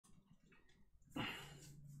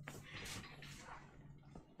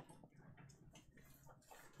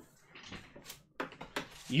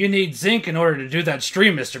You need zinc in order to do that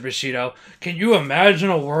stream, Mr. Bushido. Can you imagine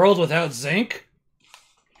a world without zinc?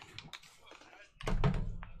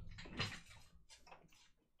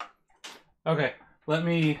 Okay, let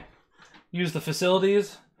me use the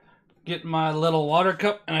facilities, get my little water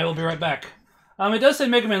cup, and I will be right back. It does say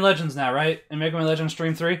Mega Man Legends now, right? In Mega Man Legends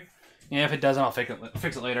Stream 3? Yeah, if it doesn't, I'll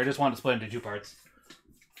fix it later. I just wanted to split it into 2 parts.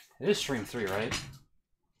 It is Stream 3, right?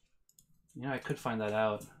 Yeah, I could find that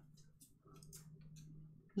out.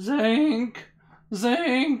 Zinc!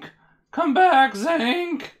 Zinc! Come back,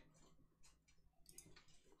 Zinc!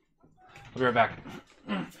 I'll be right back.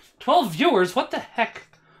 12 viewers? What the heck?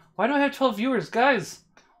 Why do I have 12 viewers? Guys,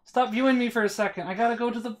 stop viewing me for a second. I gotta go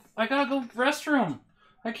restroom.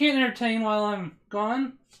 I can't entertain while I'm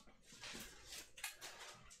gone.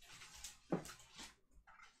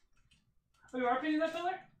 Oh, you are painting that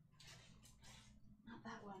pillar? Not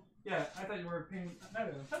that one. Yeah, I thought you were painting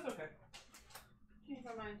that one. That's okay. Change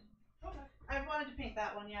my mind. Okay. I wanted to paint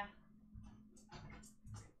that one, yeah.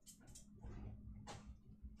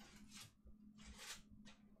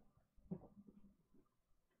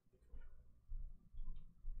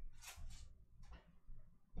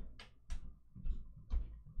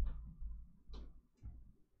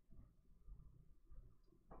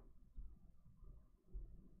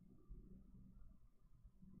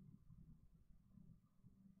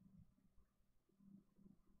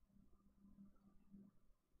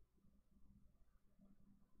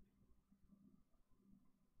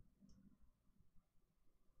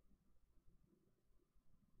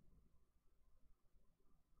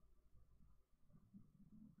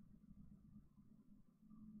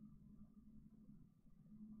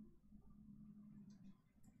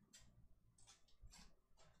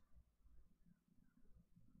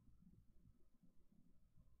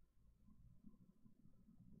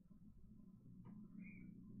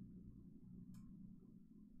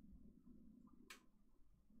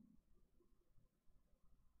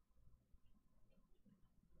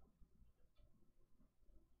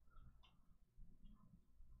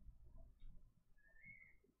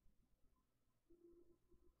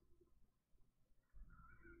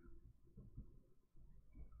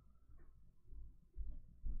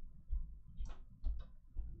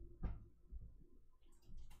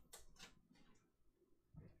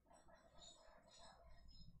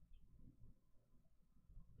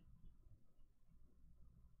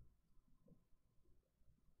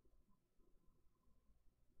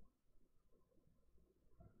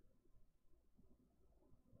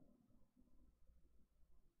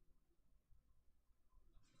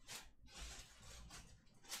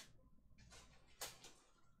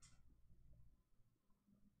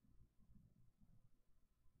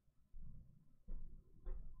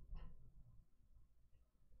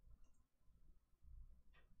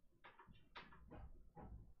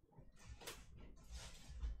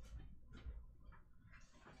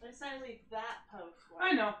 I decided to leave that post one.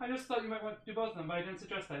 I know. I just thought you might want to do both of them, but I didn't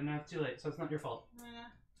suggest that, and now it's too late, so it's not your fault. Yeah.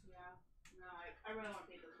 No, I really want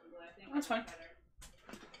to paint this one, but I think that's fine. Better.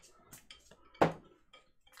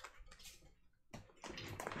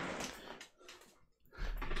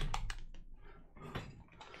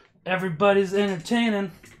 Everybody's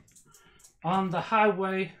entertaining on the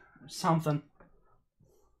highway or something.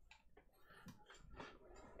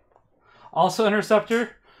 Also,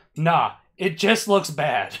 Interceptor? Nah, it just looks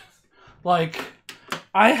bad. Like,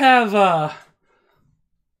 I have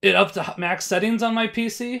it up to max settings on my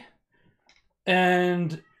PC,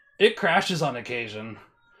 and it crashes on occasion.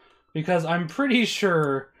 Because I'm pretty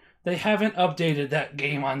sure they haven't updated that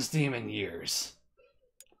game on Steam in years.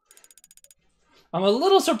 I'm a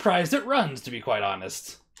little surprised it runs, to be quite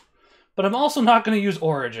honest. But I'm also not going to use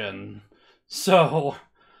Origin. So,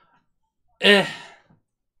 But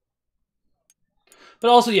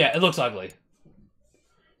also, yeah, it looks ugly.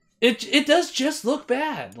 It does just look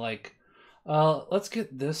bad. Like, let's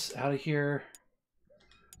get this out of here.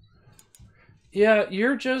 Yeah,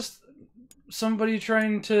 you're just somebody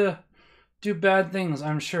trying to do bad things,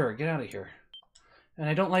 I'm sure. Get out of here. And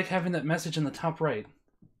I don't like having that message in the top right.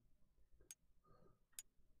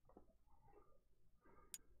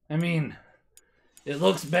 I mean, it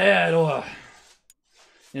looks bad, or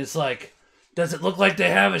it's like, does it look like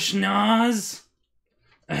they have a schnoz?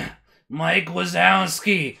 Mike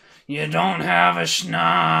Wazowski, you don't have a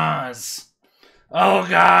schnoz. Oh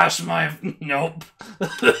gosh, nope.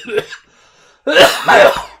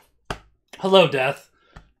 Hello, Death.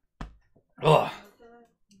 Ugh.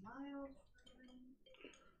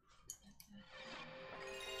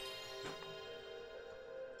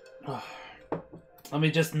 Let me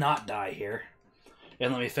just not die here.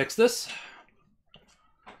 And let me fix this.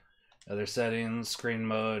 Other settings, screen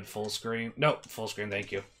mode, full screen. Nope, full screen,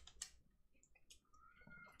 thank you.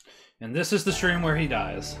 And this is the stream where he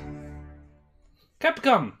dies.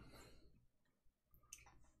 Capcom!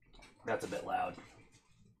 That's a bit loud.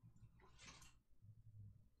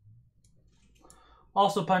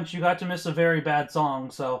 Also, Punch, you got to miss a very bad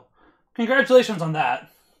song, so congratulations on that.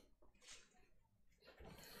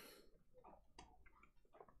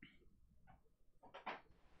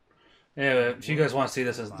 Anyway, if you guys want to see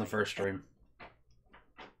this, this is the first stream.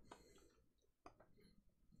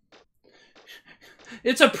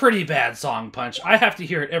 It's a pretty bad song, Punch. I have to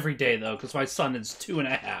hear it every day, though, because my son is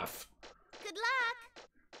 2.5. Good luck.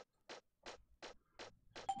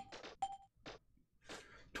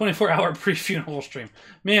 24-hour pre-funeral stream.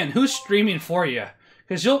 Man, who's streaming for you?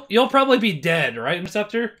 Because you'll probably be dead, right,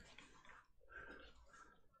 Interceptor?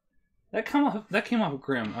 That came off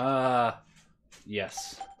grim.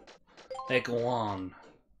 Yes. Like long.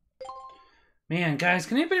 Man, guys,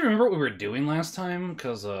 can anybody remember what we were doing last time?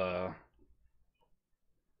 Because, I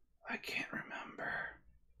can't remember.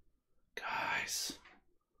 Guys,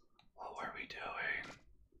 what were we doing?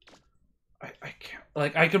 I can't,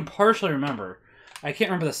 like, I can partially remember. I can't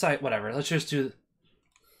remember the site, whatever. Let's just do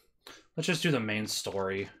the main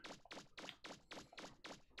story.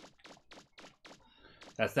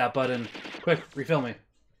 That's that button. Quick, refill me.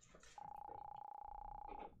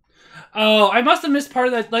 Oh, I must have missed part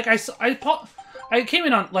of that. Like, I came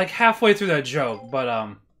in on, like, halfway through that joke, but,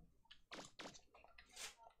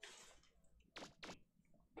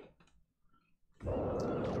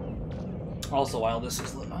 also, while this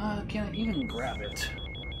is... can't I even grab it?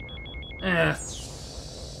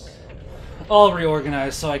 I'll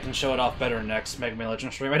reorganize so I can show it off better next Mega Man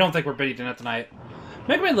Legends stream. I don't think we're beating it tonight.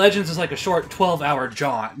 Mega Man Legends is like a short 12-hour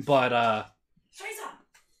jaunt, but, Teresa!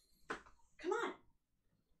 Come on!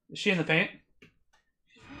 Is she in the paint?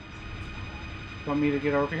 Want me to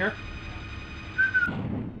get over here?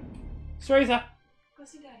 Teresa! Go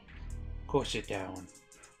see Daddy. Go sit down.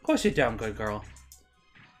 Go sit down, good girl.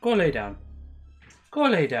 Go lay down. Go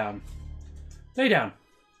lay down. Lay down.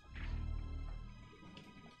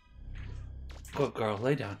 Good girl,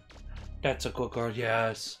 lay down. That's a good girl,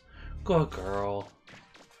 yes. Good girl.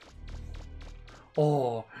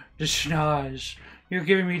 Oh, the schnoz. You're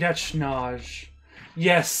giving me that schnoz.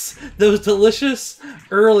 Yes, those delicious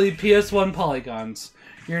early PS1 polygons.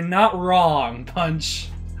 You're not wrong, Punch.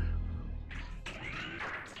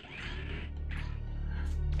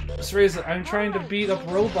 Teresa, I'm trying to beat up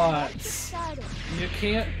robots. You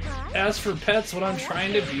can't ask for pets when I'm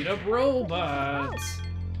trying to beat up robots.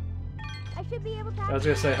 I was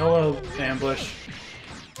gonna say, hello, Ambush.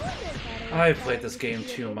 I've played this game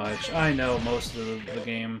too much. I know most of the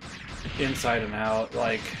game inside and out.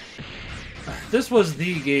 Like, this was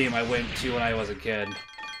the game I went to when I was a kid.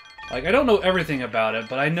 Like, I don't know everything about it,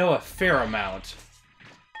 but I know a fair amount.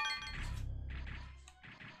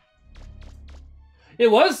 It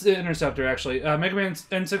was the Interceptor, actually. Mega Man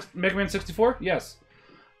 64? Yes.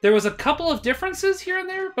 There was a couple of differences here and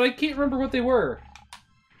there, but I can't remember what they were.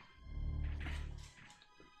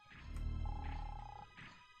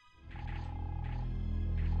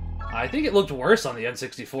 I think it looked worse on the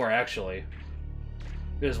N64, actually.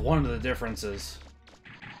 It was one of the differences.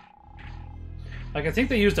 Like, I think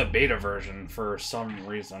they used a beta version for some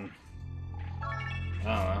reason. I don't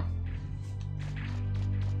know.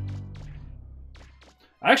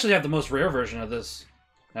 I actually have the most rare version of this.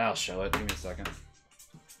 I'll show it. Give me a second.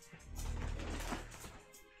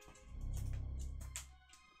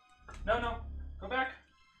 No. Go back.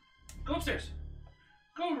 Go upstairs.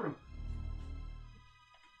 Go in the room.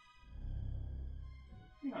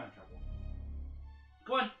 You're not in trouble.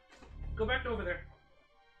 Go on. Go back to over there.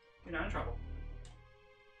 You're not in trouble.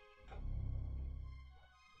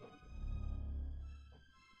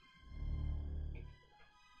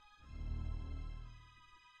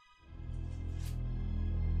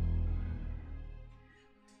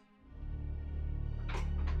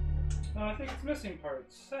 I think it's missing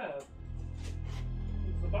parts. Sad.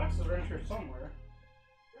 The boxes are in here somewhere.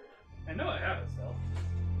 I know I have it still.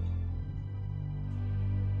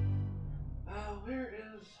 Where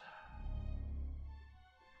is...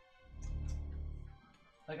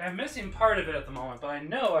 Like, I'm missing part of it at the moment, but I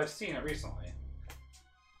know I've seen it recently.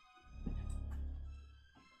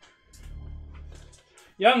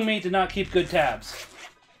 Young me did not keep good tabs.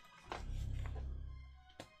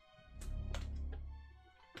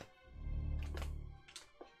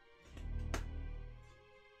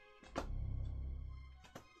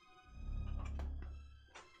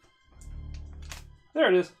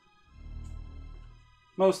 There it is.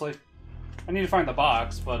 Mostly. I need to find the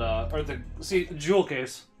box, but, or the jewel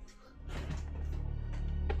case.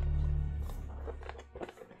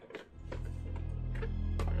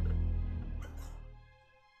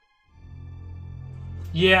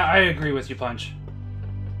 Yeah, I agree with you, Punch.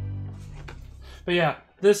 But yeah,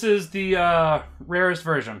 this is the rarest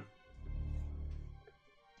version.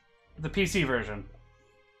 The PC version.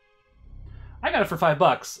 I got it for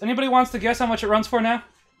 $5. Anybody wants to guess how much it runs for now?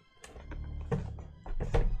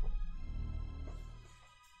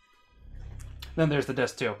 Then there's the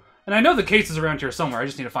disc too. And I know the case is around here somewhere, I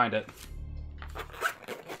just need to find it.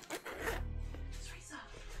 Teresa,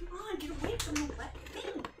 come on, get away from the wet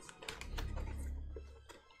things.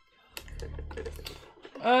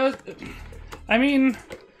 I mean,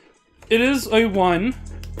 it is a 1.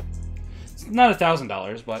 It's not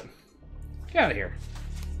 $1,000, but get out of here.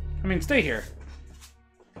 I mean, stay here.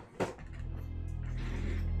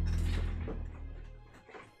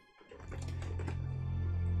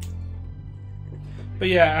 But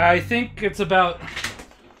yeah, I think it's about...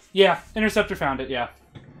 Yeah, Interceptor found it, yeah.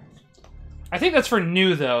 I think that's for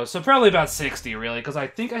new, though, so probably about 60, really, because I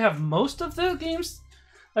think I have most of the games.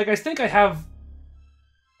 Like, I think I have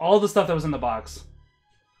all the stuff that was in the box.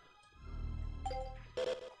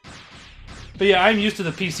 But yeah, I'm used to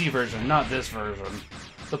the PC version, not this version.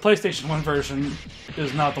 The PlayStation 1 version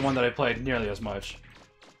is not the one that I played nearly as much.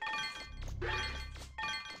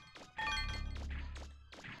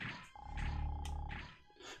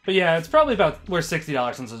 But yeah, it's probably about worth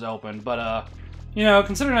 $60 since it's open. But, you know,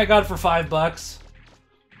 considering I got it for $5,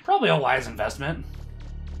 probably a wise investment.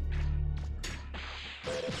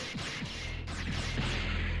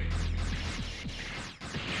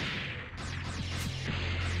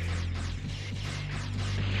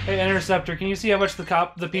 Hey, Interceptor, can you see how much the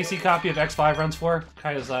PC copy of X5 runs for?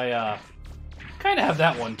 Because I, kind of have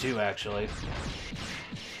that one too, actually.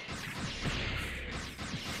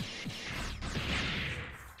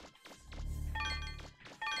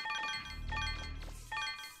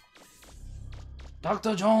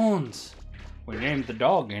 Dr. Jones! We named the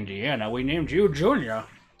dog Indiana, we named you Junior.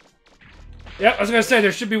 Yep, I was gonna say,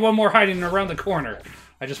 there should be one more hiding around the corner.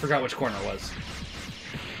 I just forgot which corner it was.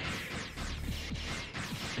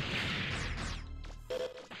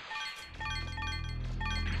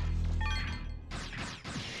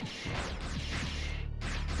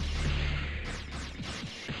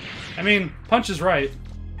 I mean, Punch is right.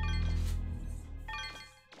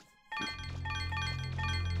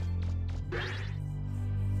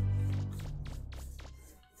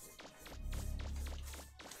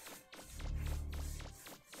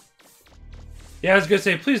 Yeah, I was gonna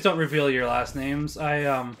say, please don't reveal your last names.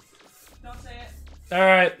 Don't say it.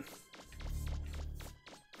 Alright.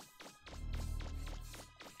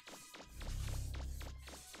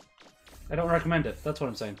 I don't recommend it. That's what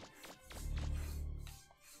I'm saying.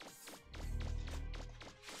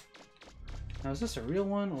 Now, is this a real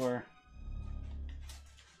one, or...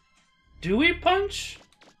 Do we punch?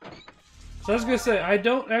 So I was gonna say, I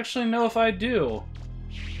don't actually know if I do.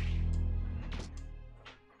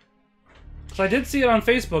 So I did see it on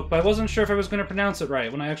Facebook, but I wasn't sure if I was gonna pronounce it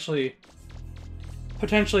right when I actually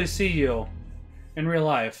potentially see you in real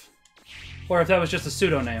life. Or if that was just a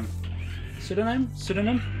pseudonym. Pseudonym?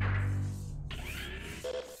 Pseudonym?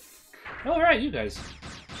 Oh, alright, you guys.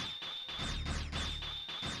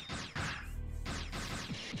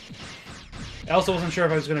 I also wasn't sure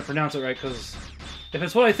if I was going to pronounce it right, because if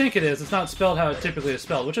it's what I think it is, it's not spelled how it typically is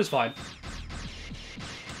spelled, which is fine.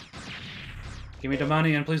 Give me the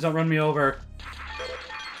money, and please don't run me over.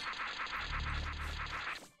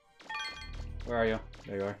 Where are you?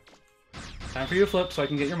 There you are. Time for you to flip so I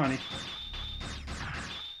can get your money.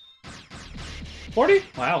 40?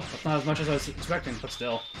 Wow, that's not as much as I was expecting, but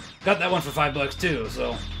still. Got that one for $5 too,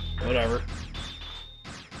 so whatever.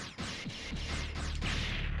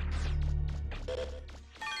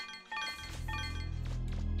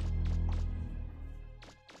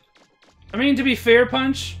 I mean, to be fair,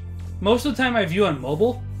 Punch, most of the time I view on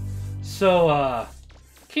mobile, so,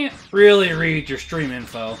 can't really read your stream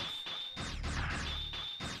info.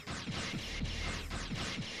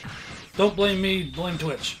 Don't blame me, blame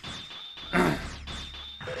Twitch.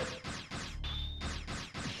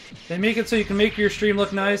 They make it so you can make your stream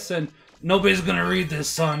look nice, and nobody's gonna read this,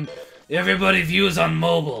 son. Everybody views on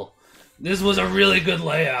mobile. This was a really good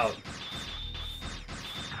layout.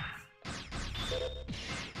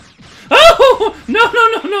 Oh! No!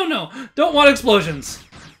 Don't want explosions.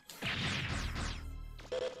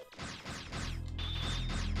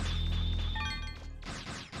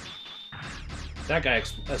 That guy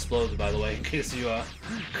exploded, by the way, in case you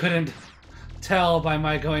couldn't tell by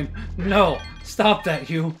my going, no, stop that,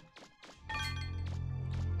 you.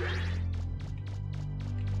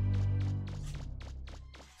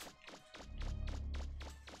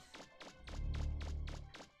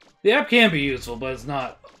 The app can be useful, but it's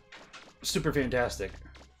not super fantastic.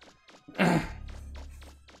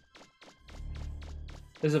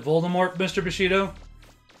 Is it Voldemort, Mr. Bushido?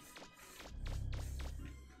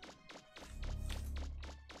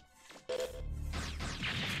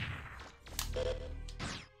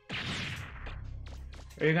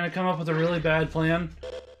 Are you gonna come up with a really bad plan?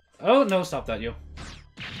 Oh, no, stop that, you.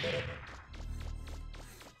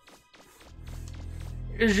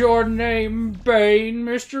 Is your name Bane,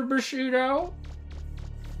 Mr. Bushido?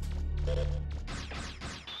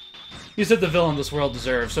 You said the villain this world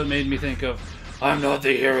deserves, so it made me think of, I'm not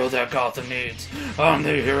the hero that Gotham needs. I'm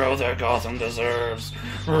the hero that Gotham deserves.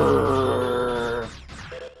 I'm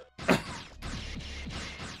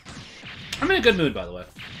in a good mood, by the way.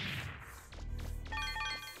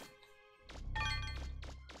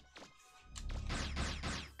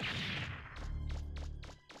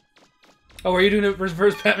 Oh, are you doing a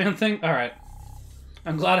reverse Batman thing? Alright.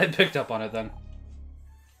 I'm glad I picked up on it, then.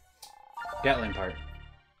 Gatling part.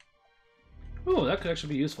 Ooh, that could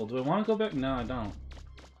actually be useful. Do I want to go back? No, I don't.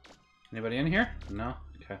 Anybody in here? No?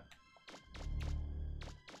 Okay.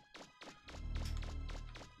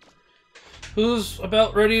 Who's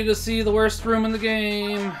about ready to see the worst room in the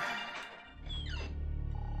game?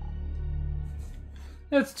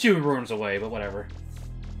 It's 2 rooms away, but whatever.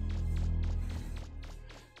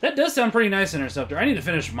 That does sound pretty nice, Interceptor. I need to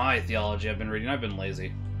finish my theology I've been reading. I've been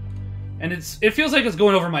lazy. And it feels like it's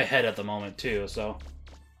going over my head at the moment, too, so...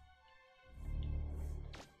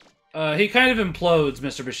 he kind of implodes,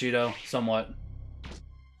 Mr. Bushido, somewhat.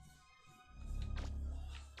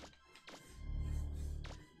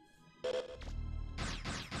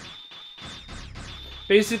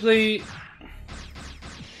 Basically,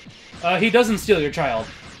 he doesn't steal your child.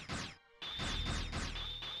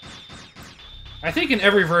 I think in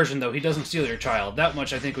every version, though, he doesn't steal your child. That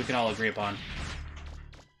much I think we can all agree upon.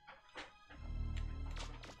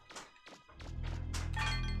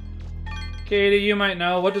 Katie, you might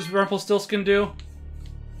know. What does Rumpelstiltskin do?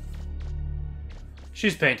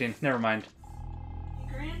 She's painting. Never mind. He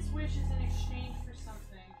grants wishes in exchange for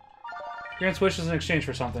something. Grants wishes in exchange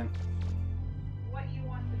for something. What you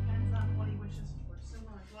want depends on what he wishes for.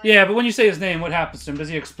 Similar. Like, Yeah, but when you say his name, what happens to him? Does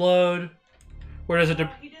he explode? Or does it...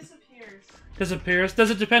 he disappears. Disappears? Does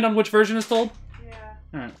it depend on which version is told? Yeah.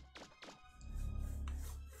 Alright.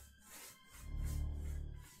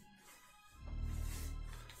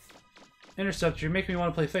 Interceptor, you're making me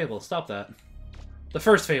want to play Fable. Stop that. The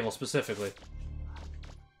first Fable, specifically.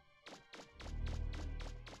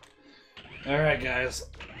 Alright, guys.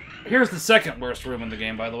 Here's the second worst room in the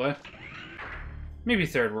game, by the way. Maybe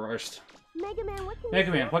third worst. Mega Man,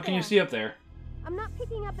 what can you see up there? I'm not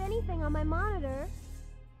picking up anything on my monitor.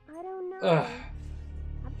 I don't know. Ugh.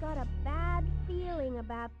 I've got a bad feeling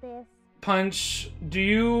about this. Punch, do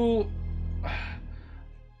you...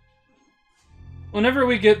 Whenever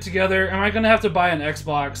we get together, am I going to have to buy an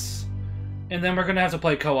Xbox? And then we're going to have to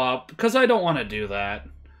play co-op? Because I don't want to do that.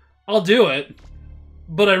 I'll do it.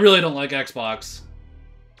 But I really don't like Xbox.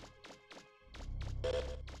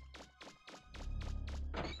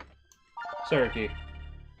 Sorry,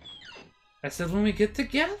 I said when we get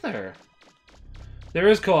together. There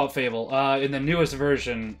is co-op Fable. In the newest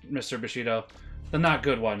version, Mr. Bushido. The not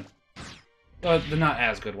good one. The not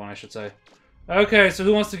as good one, I should say. Okay, so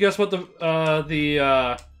who wants to guess what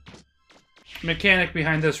the mechanic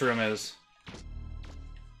behind this room is?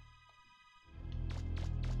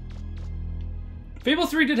 Fable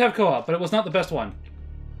 3 did have co-op, but it was not the best one.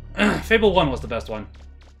 Fable 1 was the best one.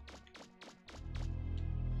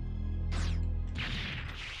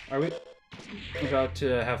 Are we about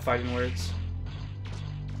to have fighting words?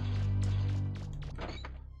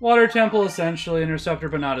 Water Temple, essentially. Interceptor,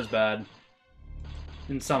 but not as bad.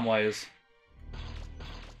 In some ways. There's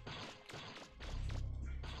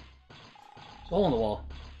a hole in the wall.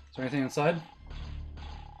 Is there anything inside?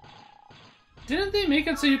 Didn't they make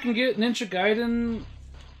it so you can get Ninja Gaiden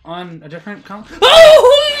on a different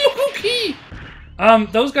Oh! Okay!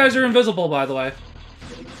 Those guys are invisible, by the way.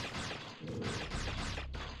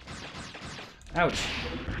 Ouch.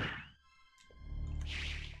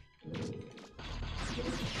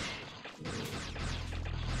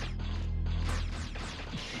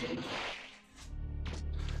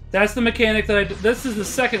 That's the mechanic that this is the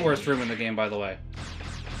second worst room in the game, by the way.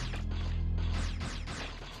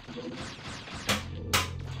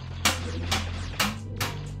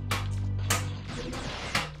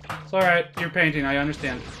 It's alright, you're painting, I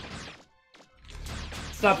understand.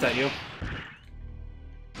 Stop that, you.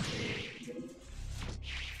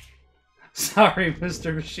 Sorry,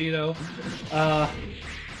 Mr. Bushido.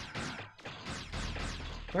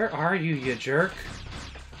 Where are you, you jerk?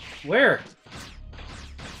 Where?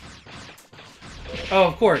 Oh,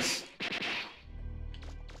 of course.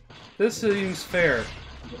 This seems fair.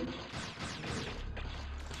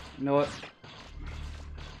 You know what?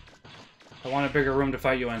 I want a bigger room to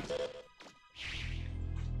fight you in.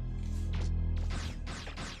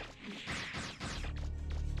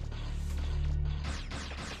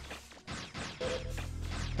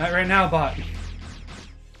 Not right now, bot.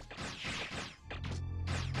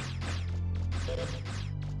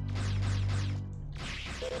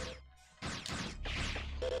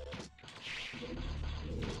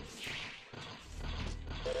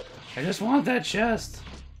 I just want that chest.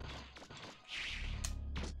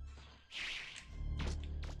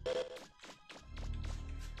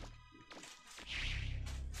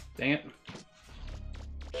 Dang it.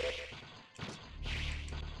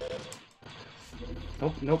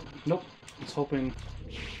 Nope, nope, nope. I was hoping.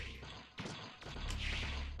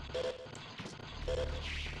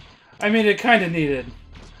 I mean, it kind of needed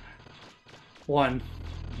one.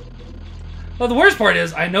 Well, the worst part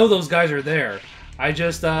is, I know those guys are there. I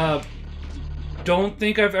just, don't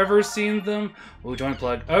think I've ever seen them. Ooh, joint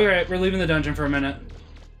plug. Alright, we're leaving the dungeon for a minute.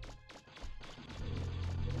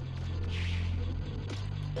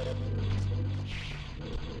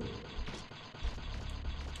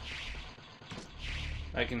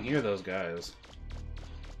 I can hear those guys.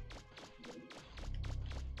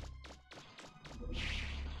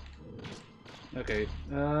 Okay,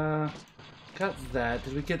 got that.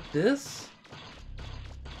 Did we get this?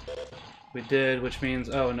 We did, which means,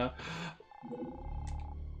 oh no.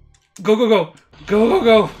 Go, go, go! Go, go,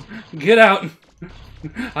 go! Get out!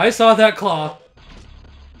 I saw that claw.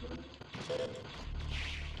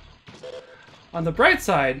 On the bright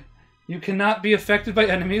side, you cannot be affected by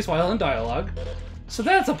enemies while in dialogue. So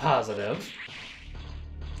that's a positive.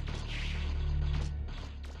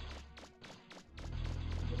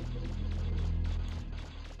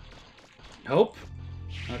 Nope.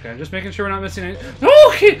 Okay, I'm just making sure we're not missing any.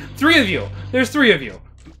 Okay! 3 of you! There's 3 of you.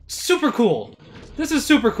 Super cool. This is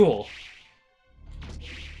super cool.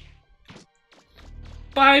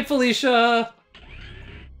 Bye, Felicia!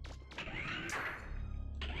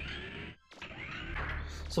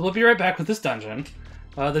 So we'll be right back with this dungeon.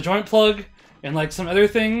 The joint plug and like some other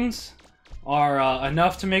things are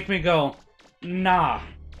enough to make me go, nah.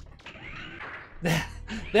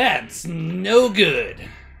 That's no good.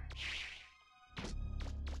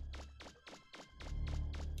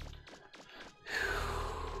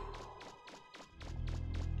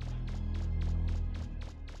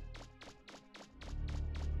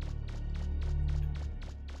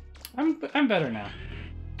 I'm better now.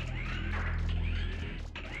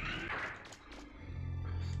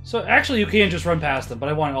 So actually you can just run past them, but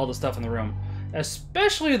I want all the stuff in the room.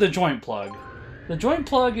 Especially the joint plug. The joint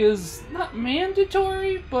plug is not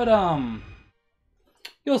mandatory, but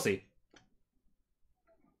you'll see.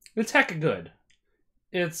 It's hecka good.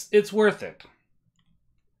 It's worth it.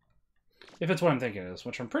 If it's what I'm thinking it is,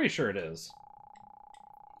 which I'm pretty sure it is.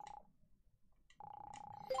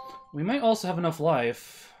 We might also have enough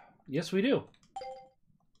life. Yes, we do.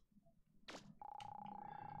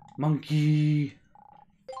 Monkey.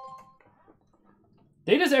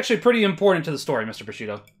 Data's actually pretty important to the story, Mr.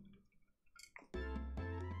 Bushido.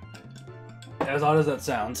 As odd as that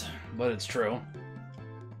sounds, but it's true.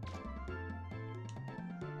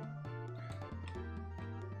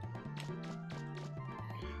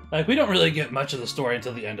 Like, we don't really get much of the story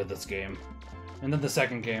until the end of this game. And then the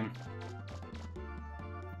second game.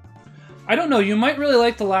 I don't know, you might really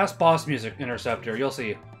like the last boss music, Interceptor. You'll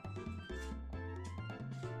see.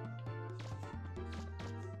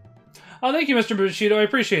 Oh, thank you, Mr. Bushido. I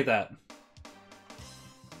appreciate that.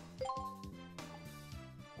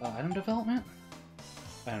 Item development?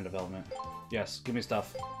 Item development. Yes, give me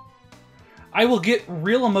stuff. I will get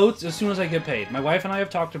real emotes as soon as I get paid. My wife and I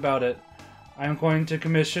have talked about it. I'm going to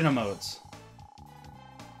commission emotes.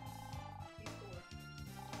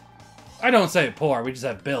 I don't say poor, we just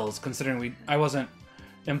have bills, considering I wasn't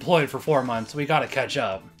employed for 4 months. We gotta catch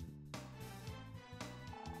up.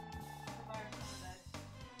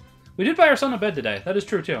 We did buy our son a bed today. That is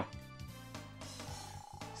true, too.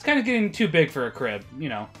 It's kind of getting too big for a crib, you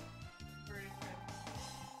know.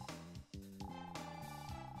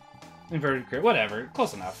 Inverted crib, whatever.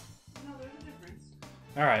 Close enough. No, there's a difference.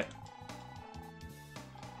 Alright.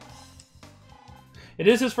 It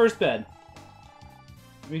is his first bed.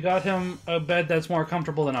 We got him a bed that's more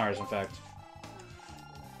comfortable than ours, in fact.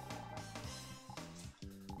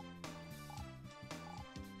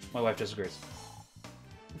 My wife disagrees.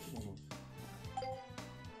 We'll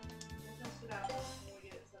test it out when we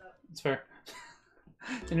get it set up. It's fair.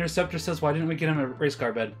 Interceptor says, why didn't we get him a race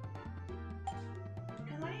car bed?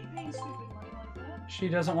 Because I ain't paying stupid money like that. She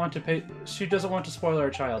doesn't want to pay. She doesn't want to spoil our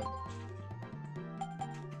child.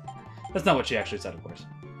 That's not what she actually said, of course.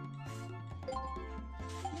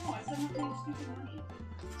 No, I said not paying stupid money.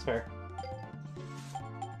 It's fair.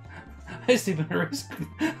 I sleep in a race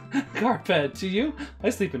car bed. To you, I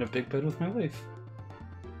sleep in a big bed with my wife.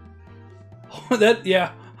 Oh, that,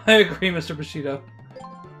 yeah, I agree, Mr. Bushido.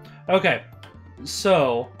 Okay,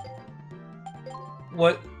 so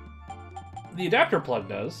what the adapter plug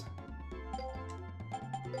does,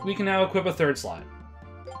 we can now equip a third slot,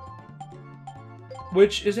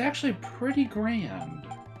 which is actually pretty grand,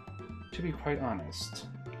 to be quite honest.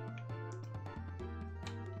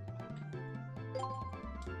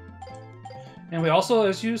 And we also,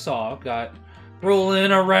 as you saw, got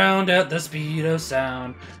rolling around at the speed of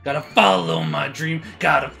sound. Gotta follow my dream,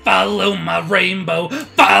 gotta follow my rainbow.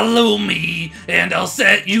 Follow me, and I'll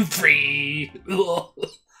set you free.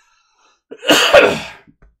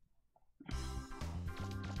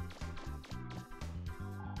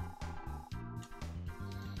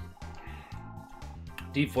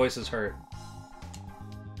 Deep voices hurt.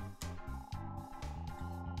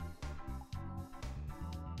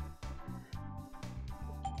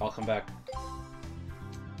 I'll come back.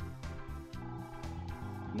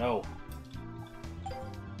 No.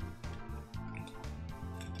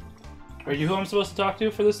 Are you who I'm supposed to talk to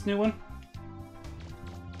for this new one?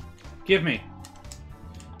 Give me.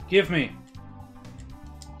 Give me.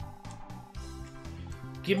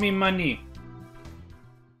 Give me money.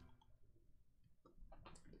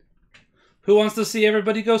 Who wants to see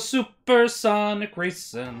everybody go supersonic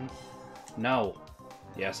racing? No.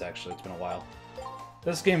 Yes, actually, it's been a while.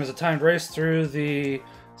 This game is a timed race through the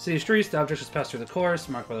city streets. The objects just pass through the course,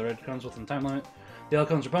 marked by the red cones within the time limit. The yellow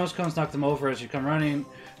cones are bonus cones. Knock them over as you come running.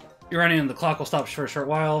 You're running and the clock will stop for a short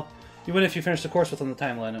while. You win if you finish the course within the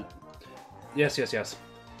time limit. Yes, yes, yes.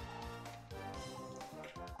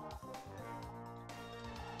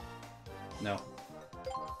 No.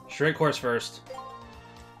 Straight course first.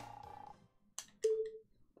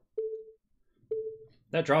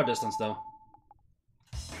 That draw distance, though.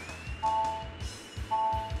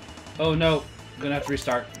 Oh no, I'm gonna have to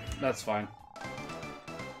restart. That's fine.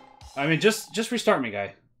 I mean, just restart me,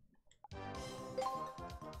 guy.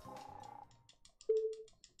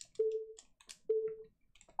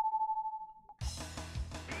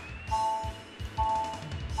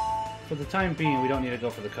 For the time being, we don't need to go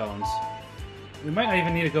for the cones. We might not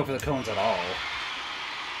even need to go for the cones at all.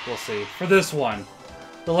 We'll see. For this one.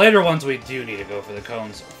 The later ones, we do need to go for the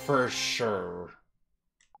cones, for sure.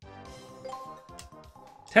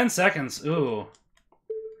 10 seconds, ooh.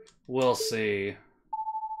 We'll see.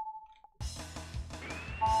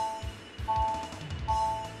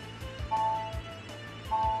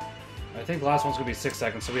 I think the last one's gonna be 6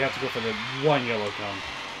 seconds, so we have to go for the one yellow cone.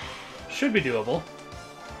 Should be doable.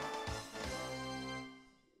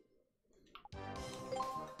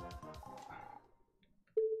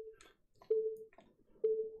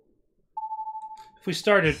 If we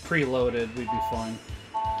started preloaded, we'd be fine.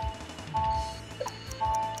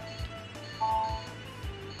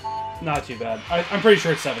 Not too bad. I'm pretty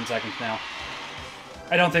sure it's 7 seconds now.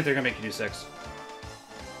 I don't think they're gonna make you do 6.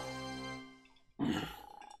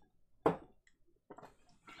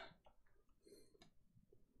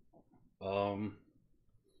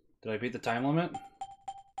 Did I beat the time limit?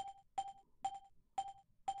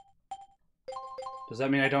 Does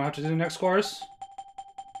that mean I don't have to do the next course?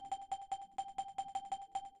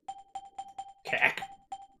 Cack.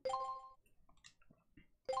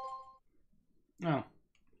 Oh.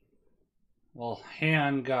 Well,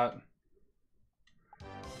 Han got...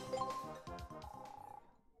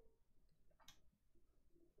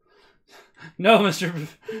 No, Mr.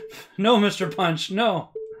 No, Mr. Punch,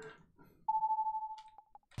 no.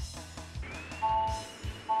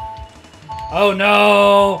 Oh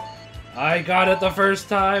no! I got it the first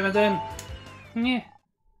time and then... Yeah.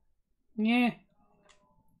 Yeah.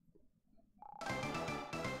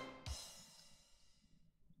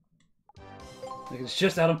 Like, it's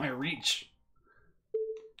just out of my reach.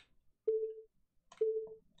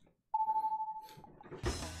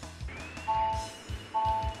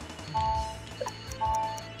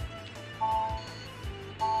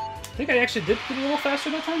 I think I actually did get a little faster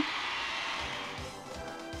that time.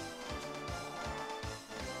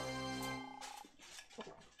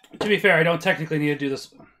 To be fair, I don't technically need to do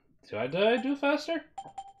this. Did I do faster?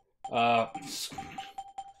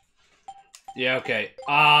 Yeah, okay.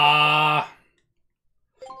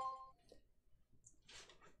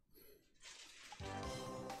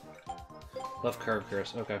 Left curve,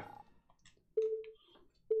 Chris. Okay.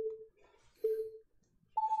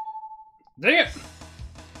 Dang it!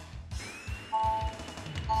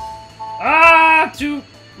 Not too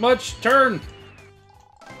much turn.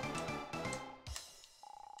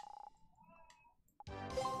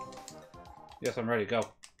 Yes, I'm ready. Go.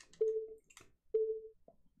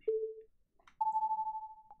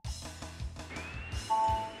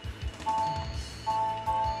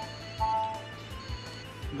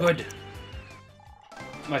 Good.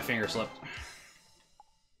 My finger slipped.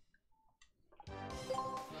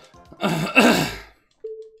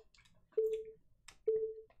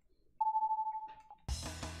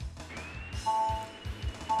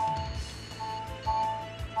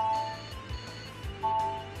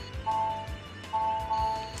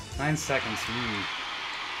 9 seconds.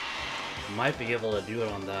 Might be able to do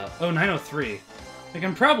it on that. Oh, 9:03. We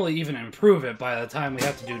can probably even improve it by the time we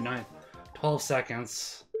have to do 12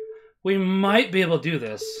 seconds. We might be able to do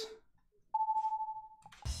this.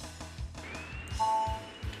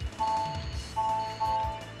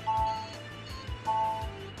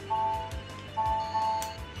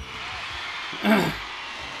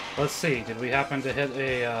 Let's see. Did we happen to hit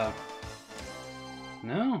a,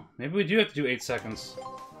 No. Maybe we do have to do 8 seconds.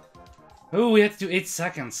 Oh, we have to do 8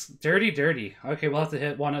 seconds. Dirty, dirty. Okay, we'll have to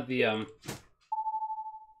hit one of the,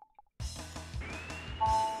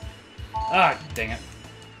 Ah, dang it.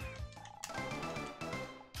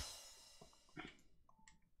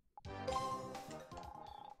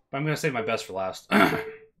 I'm gonna save my best for last. Okay,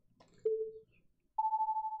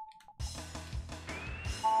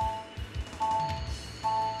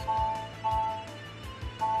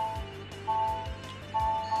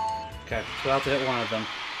 so I'll have to hit one of them.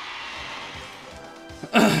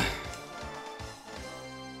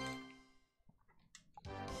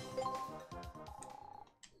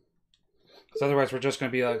 Because otherwise we're just going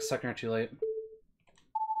to be like a second or two late.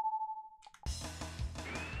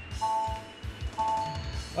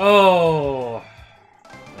 Oh!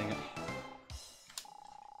 Dang it.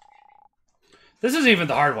 This isn't even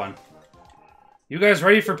the hard one. You guys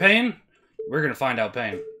ready for pain? We're going to find out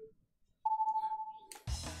pain.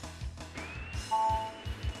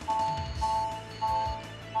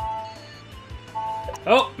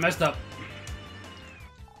 Oh, messed up.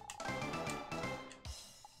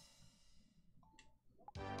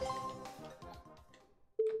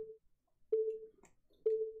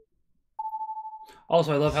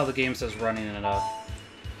 Also, I love how the game says running and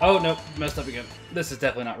Oh, nope, messed up again. This is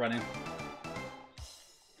definitely not running.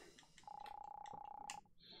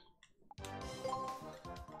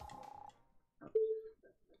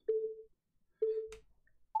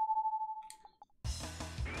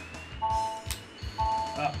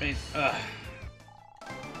 Oh, man.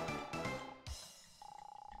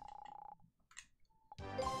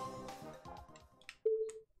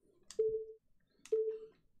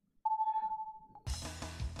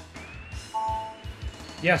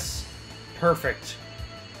 Yes. Perfect.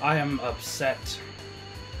 I am upset.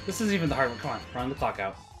 This isn't even the hard one. Come on, run the clock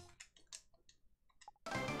out.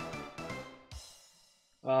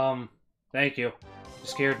 Thank you. You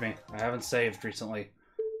scared me. I haven't saved recently.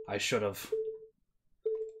 I should have.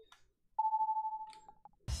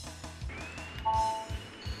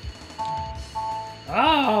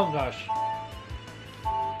 Oh, gosh.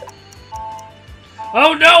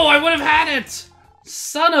 Oh, no! I would have had it!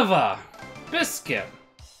 Son of a biscuit.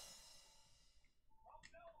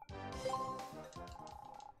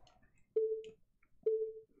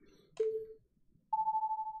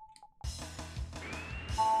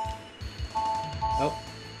 Oh.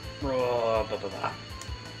 Blah, blah, blah.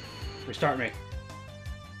 Restart me.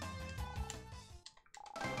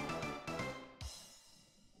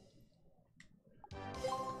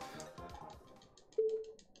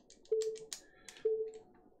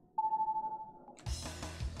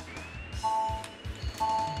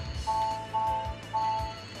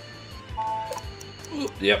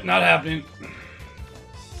 Yep, not happening.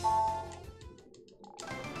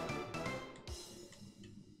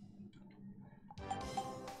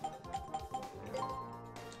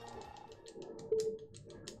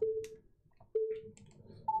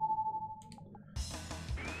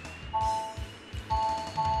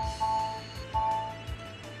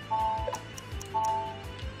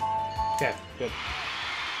 Okay, good.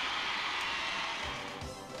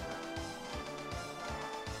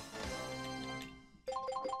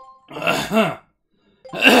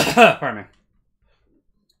 Pardon me.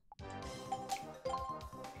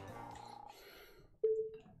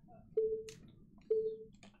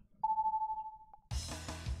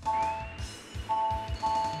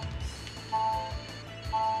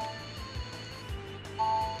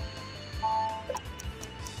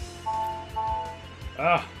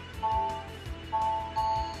 Ah.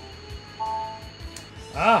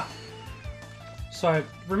 So I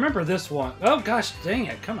remember this one. Oh gosh, dang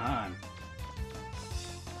it! Come on.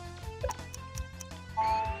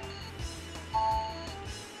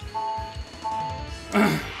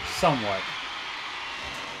 Somewhat.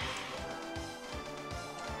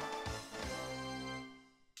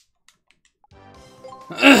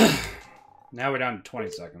 Now we're down to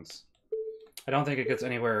 20 seconds. I don't think it gets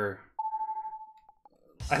anywhere...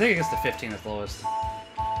 I think it gets to 15 at the lowest.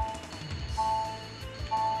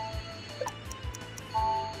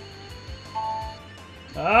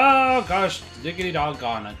 Oh gosh, diggity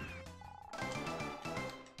doggone it.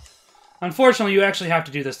 Unfortunately, you actually have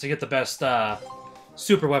to do this to get the best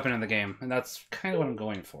super weapon in the game, and that's kind of what I'm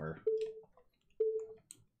going for.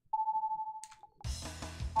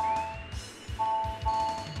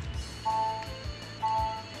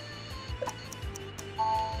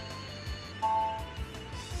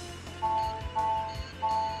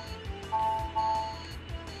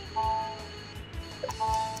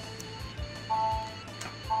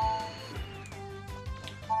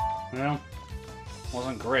 Well,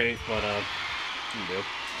 wasn't great, but you do.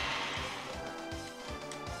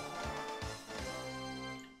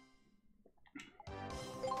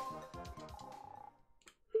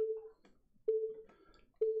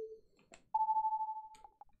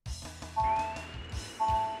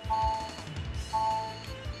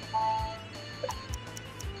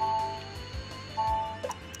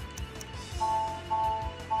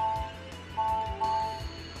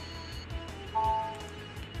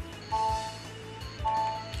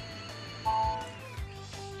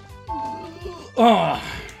 Oh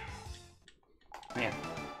man.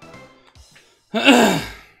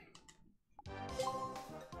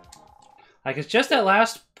 Like, it's just that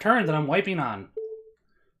last turn that I'm wiping on.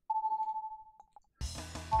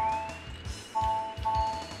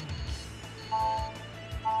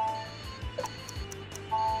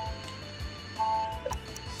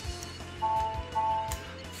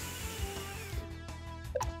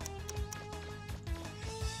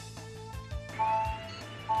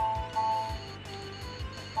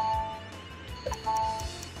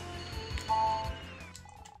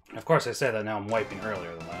 Of course I said that, now I'm wiping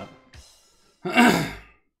earlier than that.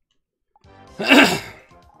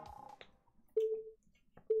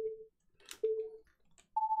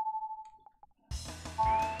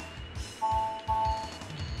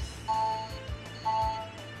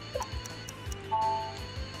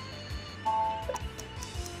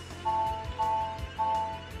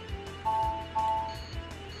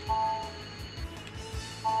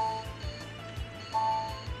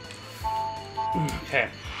 Okay.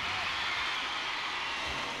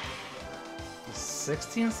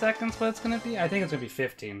 16 seconds what it's gonna be? I think it's gonna be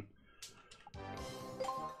 15.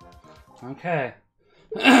 Okay.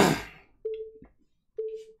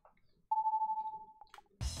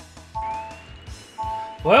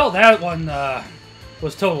 Well, that one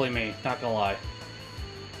was totally me, not gonna lie.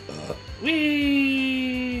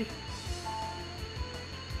 Whee!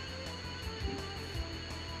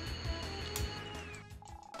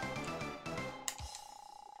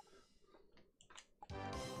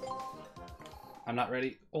 I'm not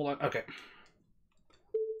ready. Hold on. Okay.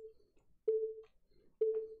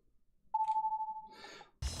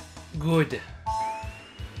 Good.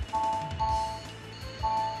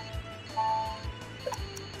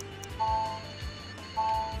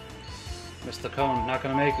 Missed the cone. Not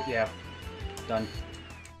gonna make it. Yeah. Done.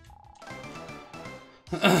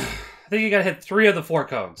 I think you gotta hit 3 of the 4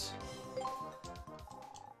 cones.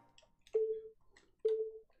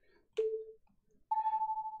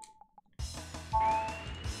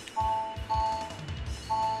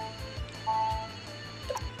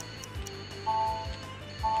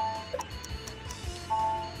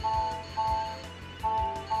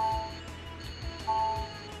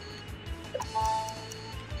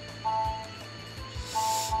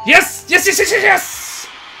 Yes! Yes, yes, yes, yes, yes!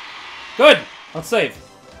 Good! Let's save.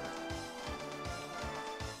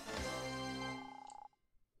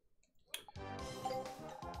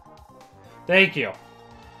 Thank you.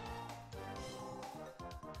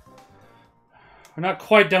 We're not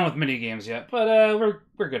quite done with mini games yet, but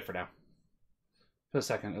we're good for now. For a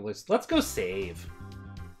second, at least. Let's go save.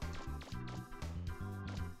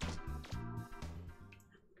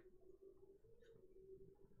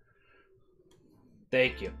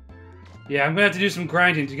 Thank you. Yeah, I'm gonna have to do some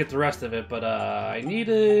grinding to get the rest of it, but I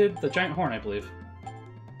needed the giant horn, I believe.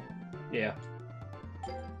 Yeah.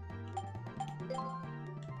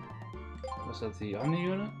 Was that the Omni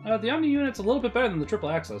unit? The Omni unit's a little bit better than the triple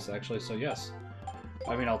access, actually, so yes.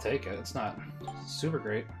 I mean, I'll take it. It's not super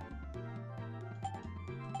great.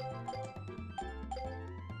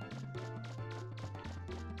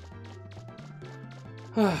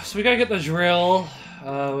 So we gotta get the drill,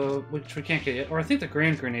 which we can't get yet. Or I think the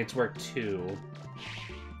grand grenades work too.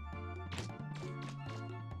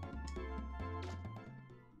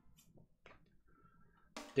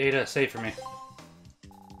 Data, save for me.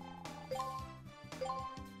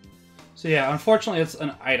 So yeah, unfortunately it's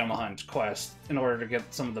an item hunt quest in order to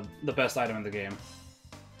get some of the best item in the game.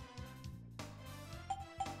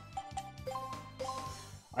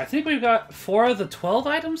 I think we've got 4 of the 12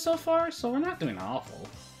 items so far, so we're not doing awful.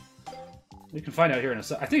 We can find out here in a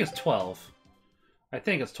sec. I think it's 12. I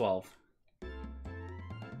think it's 12.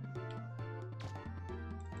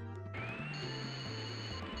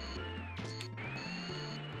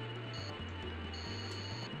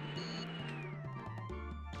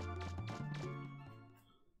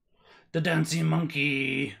 The dancing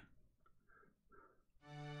monkey.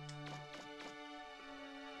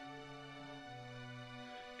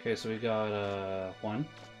 Okay, so we got 1,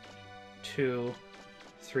 2,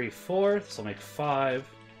 3, 4. This will make 5.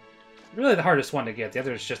 Really the hardest one to get. The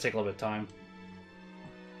others just take a little bit of time.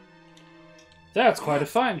 That's quite a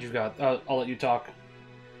find you've got. I'll let you talk.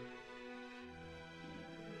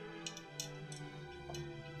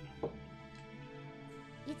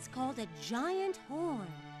 It's called a giant horn.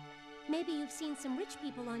 Maybe you've seen some rich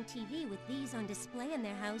people on TV with these on display in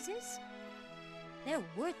their houses? They're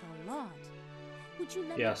worth a lot. Would you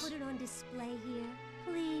let me put it on display here,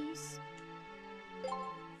 please?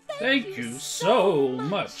 Thank you so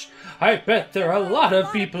much. I bet there are a lot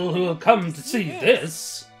of people who will come to see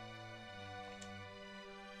this.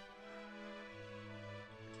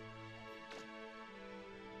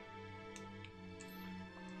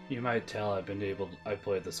 You might tell I've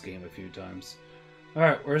played this game a few times.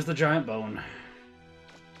 Alright, where's the giant bone?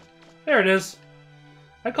 There it is.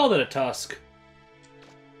 I called it a tusk.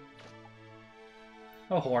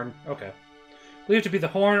 A horn. Okay. Believed to be the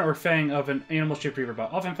horn or fang of an animal-shaped reaver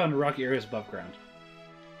bot, often found in rocky areas above ground.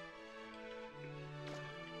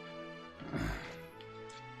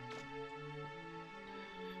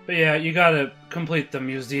 But yeah, you gotta complete the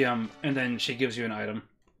museum, and then she gives you an item.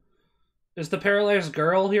 Is the paralyzed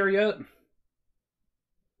girl here yet?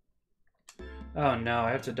 Oh no,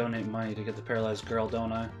 I have to donate money to get the paralyzed girl,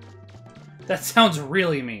 don't I? That sounds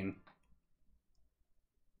really mean.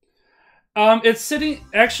 It's sitting...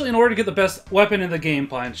 Actually, in order to get the best weapon in the game,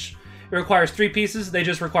 Punch, it requires 3 pieces. They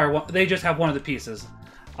just require one... They just have one of the pieces.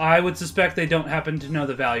 I would suspect they don't happen to know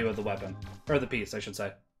the value of the weapon. Or the piece, I should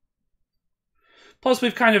say. Plus,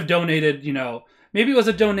 we've kind of donated, you know... Maybe it was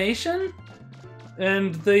a donation?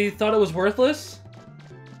 And they thought it was worthless?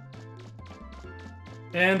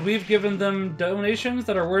 And we've given them donations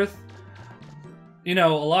that are worth, you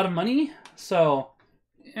know, a lot of money? So,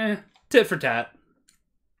 tit for tat.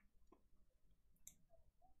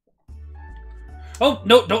 Oh,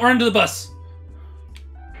 no, don't run into the bus.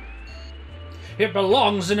 It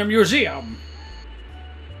belongs in a museum.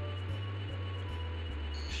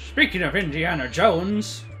 Speaking of Indiana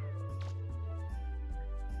Jones.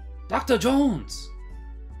 Dr. Jones.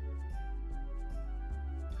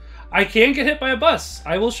 I can get hit by a bus.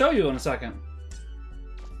 I will show you in a second.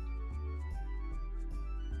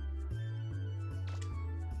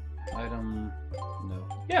 Item... No.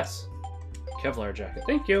 Yes. Kevlar jacket.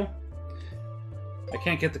 Thank you. I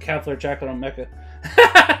can't get the Kevlar jacket on Mecha.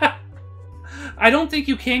 I don't think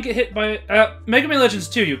you can get hit by... Mega Man Legends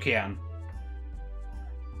 2 you can.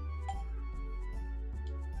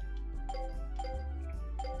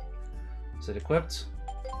 Is it equipped?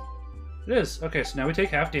 It is. Okay, so now we take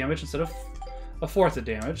half damage instead of a fourth of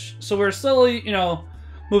damage. So we're slowly, you know,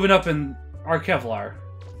 moving up in our Kevlar.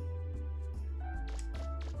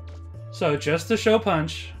 So just to show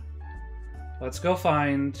Punch, let's go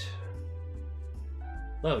find...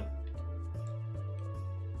 Load.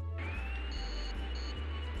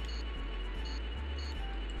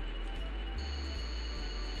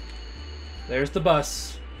 There's the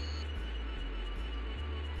bus.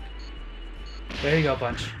 There you go,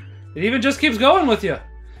 Punch. It even just keeps going with you.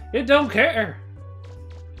 It don't care.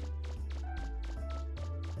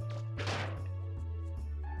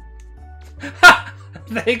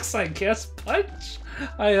 Thanks, I guess, Punch.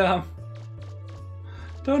 I,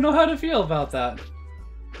 don't know how to feel about that.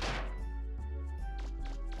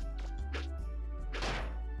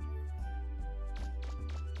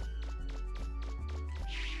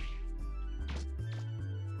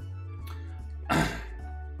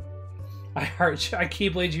 I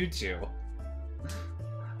Keyblade you too.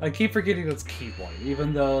 I keep forgetting it's Keyblade,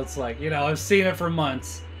 even though it's like, you know, I've seen it for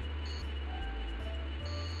months.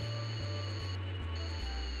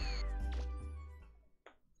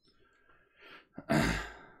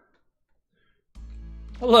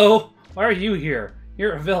 Hello, why are you here?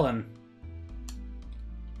 You're a villain.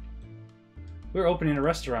 We're opening a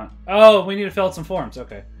restaurant. Oh, we need to fill out some forms.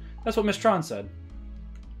 Okay. That's what Miss Tron said.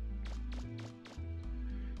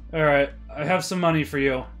 Alright, I have some money for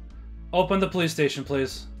you. Open the police station,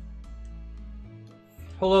 please.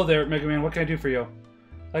 Hello there, Mega Man. What can I do for you?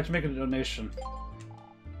 I'd like to make a donation.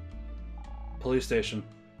 Police station.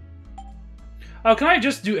 Oh, can I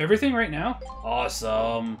just do everything right now?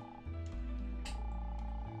 Awesome.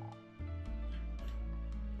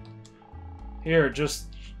 Here, just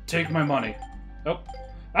take my money. Oh.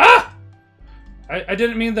 Ah! I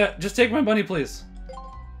didn't mean that. Just take my money, please.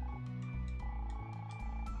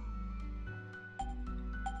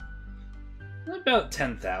 About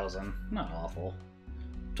 10,000. Not awful.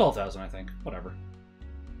 12,000, I think. Whatever.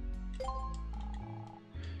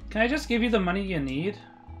 Can I just give you the money you need?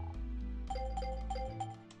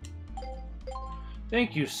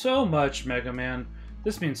 Thank you so much, Mega Man.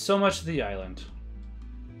 This means so much to the island.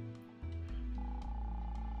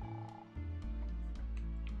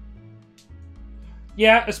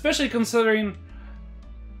 Yeah, especially considering...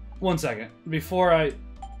 One second. Before I...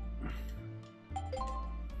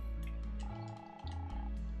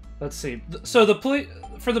 Let's see. So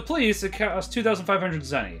for the police, it costs 2,500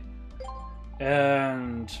 zenny.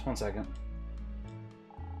 And... One second.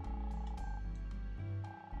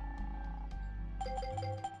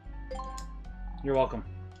 You're welcome.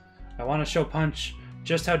 I want to show Punch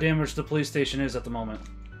just how damaged the police station is at the moment.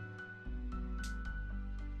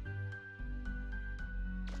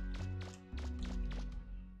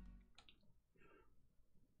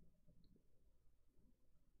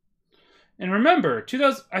 And remember,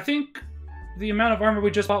 2,000. I think the amount of armor we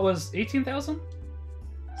just bought was 18,000?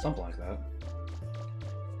 Something like that.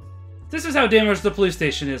 This is how damaged the police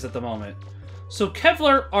station is at the moment. So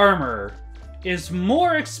Kevlar armor is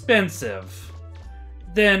more expensive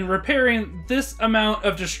than repairing this amount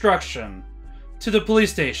of destruction to the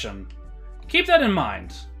police station. Keep that in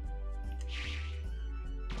mind.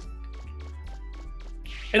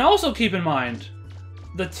 And also keep in mind,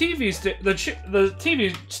 the TV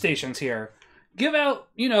stations here give out,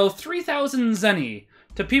 you know, 3,000 zenny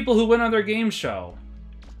to people who win on their game show.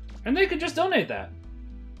 And they could just donate that.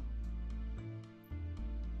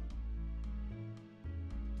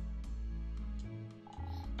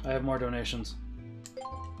 I have more donations.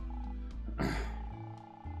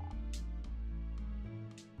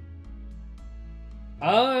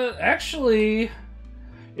 Actually,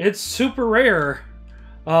 it's super rare,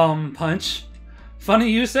 Punch. Funny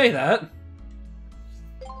you say that.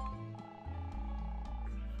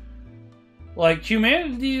 Like,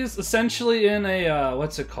 humanity is essentially in a,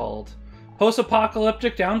 what's it called?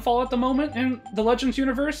 Post-apocalyptic downfall at the moment in the Legends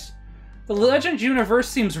universe. The Legends universe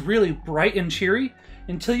seems really bright and cheery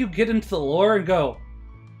until you get into the lore and go,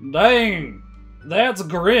 dang, that's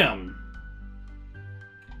grim.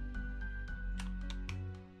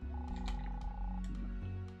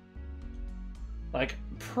 Like,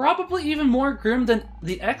 probably even more grim than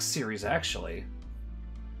the X series, actually.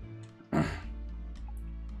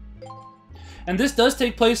 And this does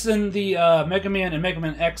take place in the Mega Man and Mega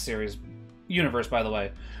Man X series universe, by the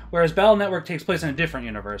way. Whereas Battle Network takes place in a different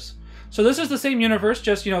universe. So this is the same universe,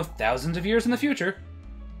 just, you know, thousands of years in the future.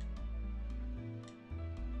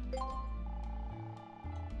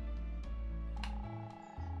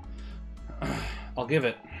 I'll give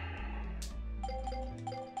it.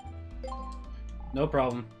 No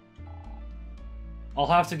problem. I'll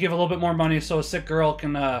have to give a little bit more money so a sick girl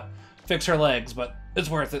can fix her legs, but it's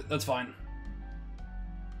worth it. That's fine.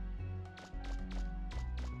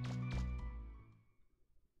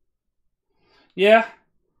 Yeah.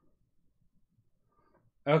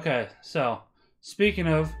 Okay, so, speaking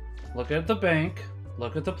of, look at the bank,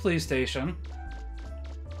 look at the police station.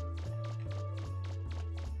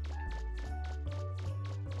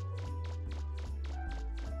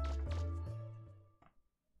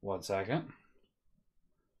 One second.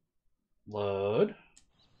 Load.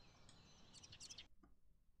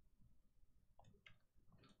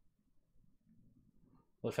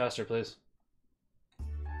 Load faster, please.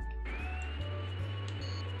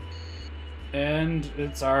 And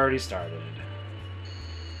it's already started.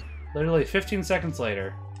 Literally 15 seconds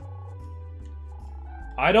later.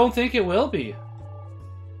 I don't think it will be.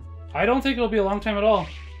 I don't think it'll be a long time at all.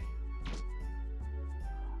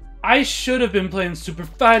 I should have been playing Super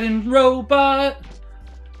Fighting Robot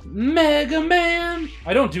Mega Man.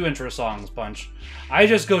 I don't do intro songs, Punch. I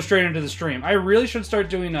just go straight into the stream. I really should start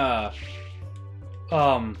doing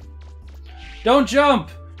don't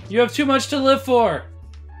jump! You have too much to live for!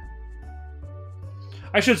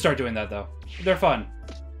 I should start doing that, though. They're fun.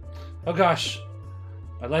 Oh gosh.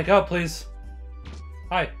 I'd like out, please.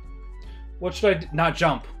 Hi. What should I do? Not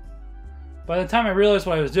jump. By the time I realized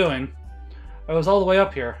what I was doing, I was all the way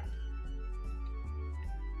up here.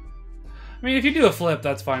 I mean, if you do a flip,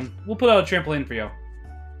 that's fine. We'll put out a trampoline for you.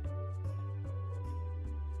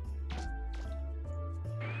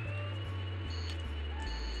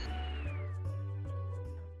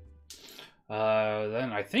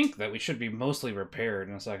 Then I think that we should be mostly repaired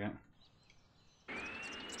in a second.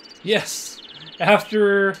 Yes!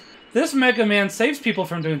 After this Mega Man saves people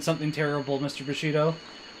from doing something terrible, Mr. Bushido,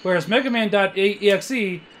 whereas Mega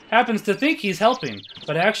Man.exe happens to think he's helping,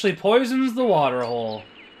 but actually poisons the water hole.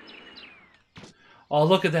 Oh,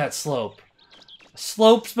 look at that slope.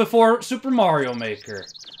 Slopes before Super Mario Maker.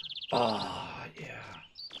 Ah, yeah.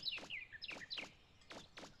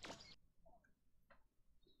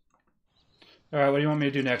 Alright, what do you want me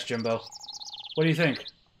to do next, Jimbo? What do you think?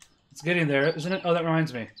 It's getting there, isn't it? Oh, that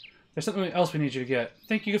reminds me. There's something else we need you to get.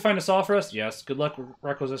 Think you could find a saw for us? Yes. Good luck,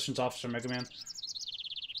 requisitions officer Mega Man.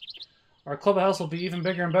 Our clubhouse will be even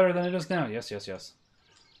bigger and better than it is now. Yes, yes, yes.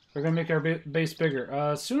 We're going to make our base bigger.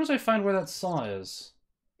 As soon as I find where that saw is.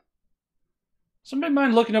 Somebody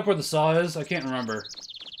mind looking up where the saw is? I can't remember.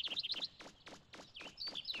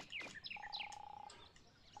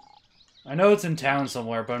 I know it's in town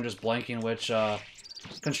somewhere, but I'm just blanking which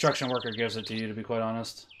construction worker gives it to you, to be quite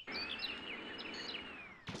honest.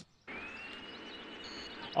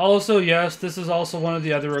 Also, yes, this is also one of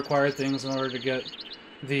the other required things in order to get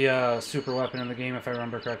the super weapon in the game, if I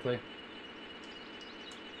remember correctly.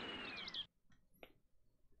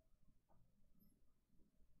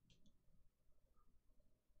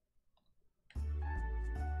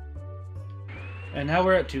 And now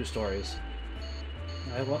we're at 2 stories.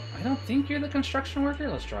 I don't think you're the construction worker.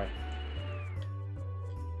 Let's try.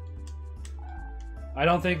 I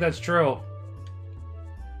don't think that's true.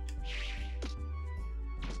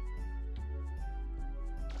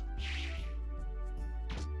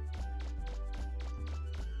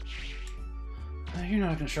 You're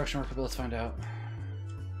not a construction worker, but let's find out.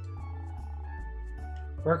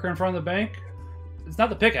 Worker in front of the bank? It's not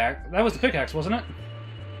the pickaxe. That was the pickaxe, wasn't it?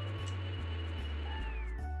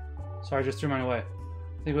 Sorry, I just threw mine away.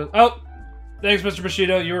 I think it was... Oh! Thanks, Mr.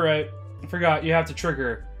 Bushido. You were right. I forgot. You have to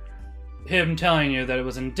trigger him telling you that it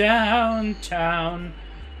was in downtown.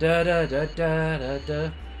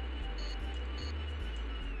 Da-da-da-da-da-da.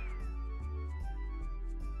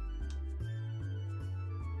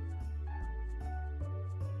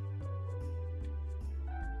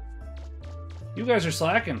 You guys are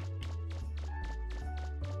slacking.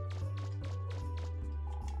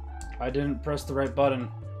 I didn't press the right button.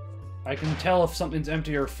 I can tell if something's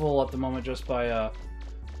empty or full at the moment just by,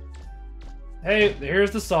 Hey, here's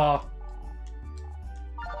the saw.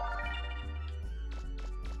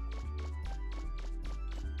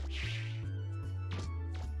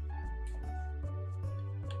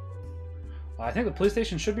 I think the police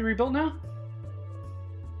station should be rebuilt now?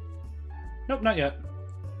 Nope, not yet.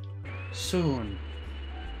 Soon.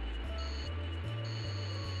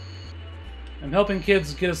 I'm helping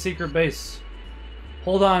kids get a secret base.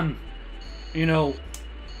 Hold on. You know,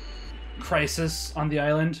 crisis on the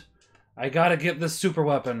island. I gotta get this super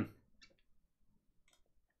weapon.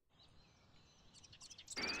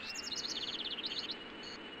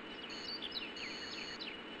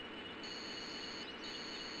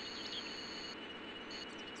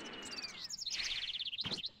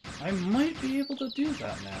 I might be able to do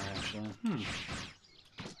that now, actually.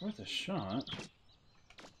 Worth a shot.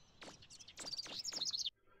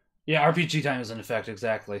 Yeah, RPG time is in effect,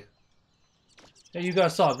 exactly. Hey, you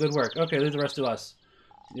guys saw. Good work. Okay, leave the rest to us.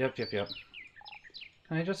 Yep. Can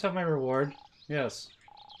I just have my reward? Yes.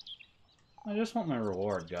 I just want my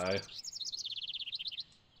reward, guy.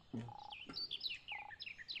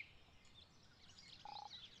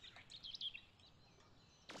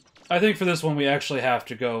 I think for this one we actually have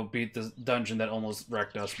to go beat the dungeon that almost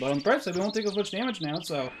wrecked us. But on the bright side, we won't take as much damage now,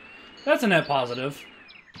 so that's a net positive.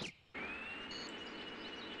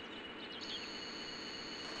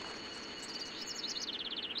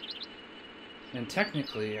 And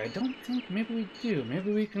technically, I don't think... Maybe we do.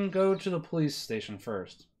 Maybe we can go to the police station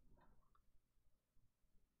first.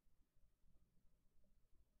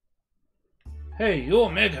 Hey, you're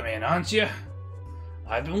Mega Man, aren't you?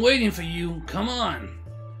 I've been waiting for you. Come on.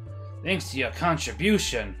 Thanks to your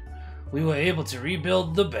contribution, we were able to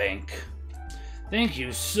rebuild the bank. Thank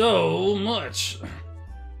you so much.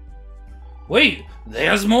 Wait,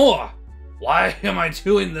 there's more. Why am I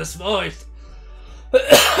doing this voice?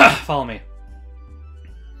 Follow me.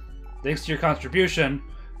 Thanks to your contribution,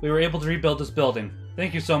 we were able to rebuild this building.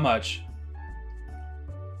 Thank you so much.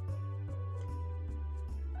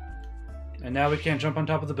 And now we can't jump on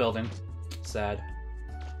top of the building. Sad.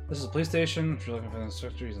 This is a police station. If you're looking for the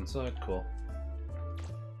instructor, he's inside. Cool.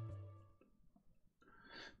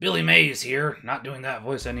 Billy Mays here. Not doing that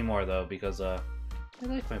voice anymore, though, because, I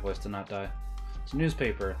like my voice to not die. It's a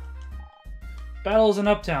newspaper. Battles in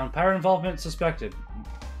Uptown. Pirate involvement suspected.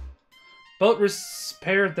 Boat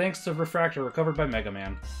repaired thanks to refractor recovered by Mega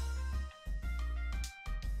Man.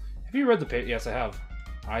 Have you read the page? Yes, I have.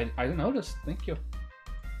 I didn't notice. Thank you.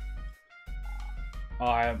 Oh,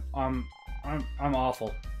 I'm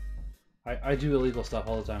awful. I do illegal stuff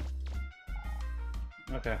all the time.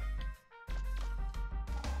 Okay.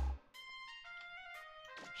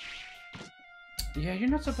 Yeah, you're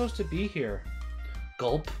not supposed to be here.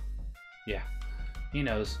 Gulp. Yeah, he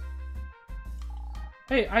knows.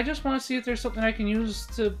 Hey, I just want to see if there's something I can use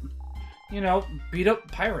to, you know, beat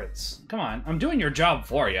up pirates. Come on, I'm doing your job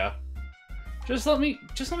for you. Just let me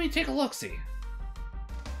take a look-see.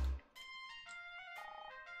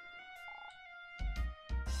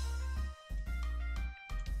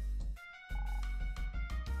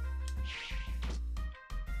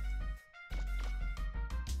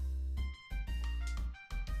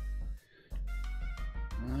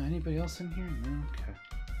 Anybody else in here? No? Okay.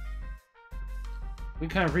 We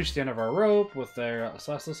kind of reached the end of our rope with their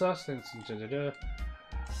assassin's.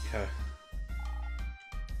 Okay.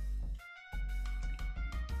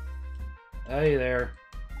 Hey there.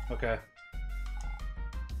 Okay.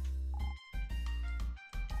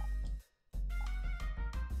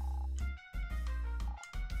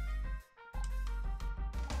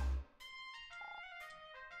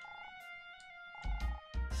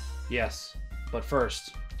 Yes, but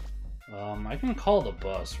first, I can call the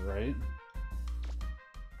bus, right?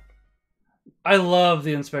 I love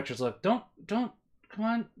the inspector's look. Don't, come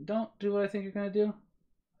on, don't do what I think you're gonna do.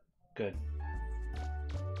 Good.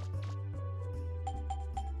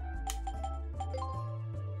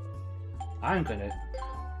 I'm gonna...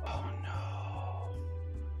 Oh no.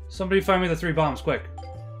 Somebody find me the 3 bombs, quick.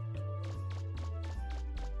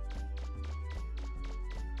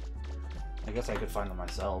 I guess I could find them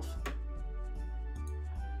myself.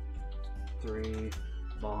 3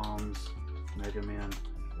 bombs, Mega Man,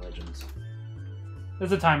 Legends.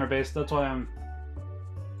 It's a timer based, that's why I'm...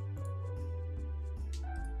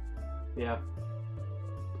 Yeah.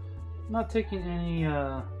 Not taking any,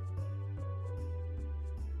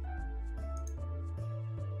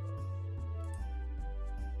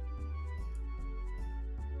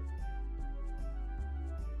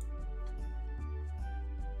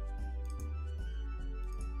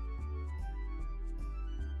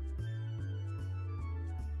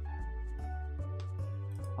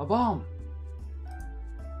 A bomb!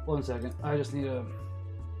 1 second, I just need a...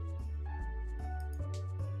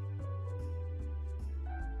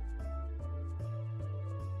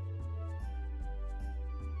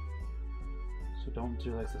 So don't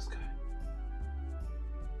do like this guy.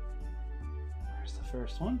 Where's the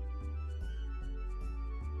first one?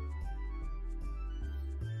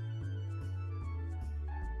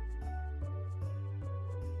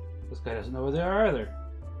 This guy doesn't know where they are either.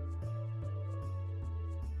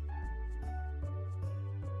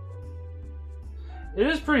 It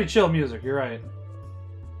is pretty chill music, you're right.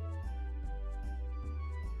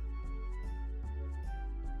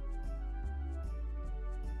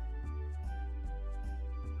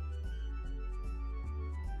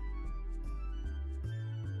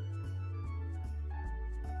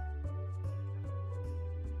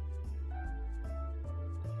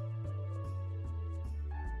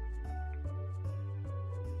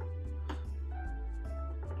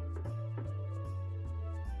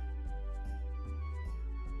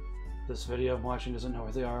 This video I'm watching doesn't know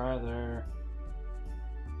where they are either.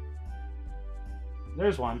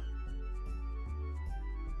 There's one.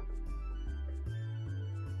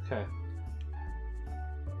 Okay.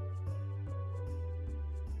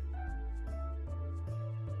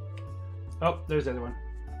 Oh, there's the other one.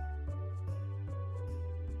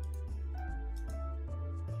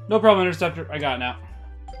 No problem, Interceptor. I got it now.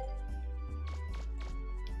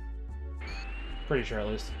 Pretty sure, at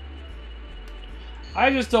least. I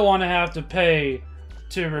just don't want to have to pay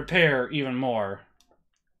to repair even more.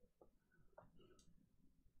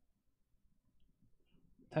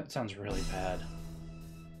 That sounds really bad.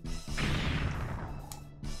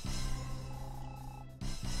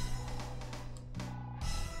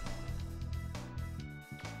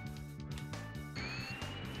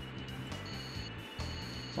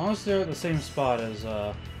 As long as they're at the same spot as,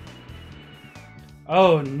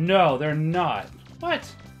 Oh, no, they're not. What?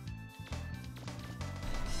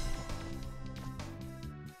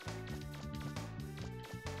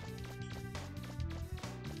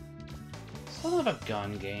 Still have a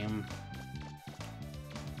gun game.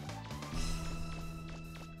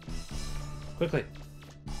 Quickly.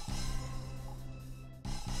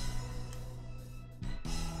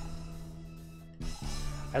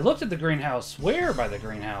 I looked at the greenhouse. Where by the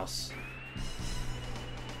greenhouse?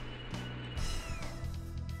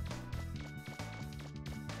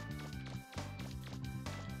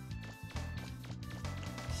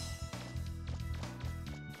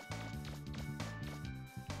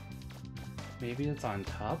 Maybe it's on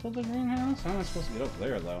top of the greenhouse? How am I supposed to get up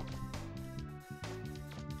there, though?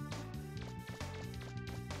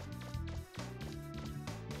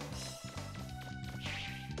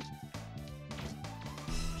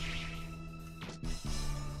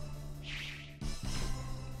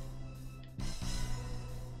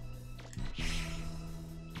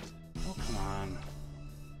 Oh, come on.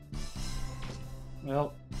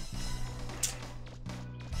 Well,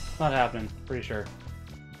 it's not happening, pretty sure.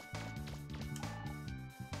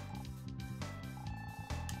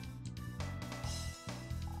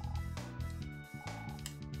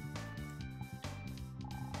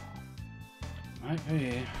 Might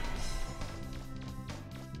be.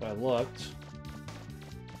 If I looked.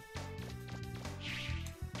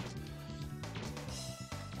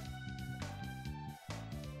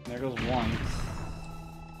 There goes one.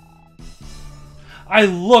 I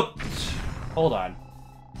looked! Hold on.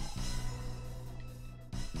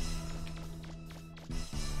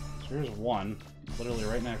 So here's one. Literally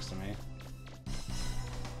right next to me.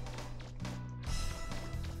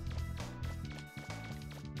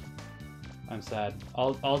 I'm sad.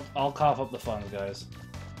 I'll cough up the funds, guys.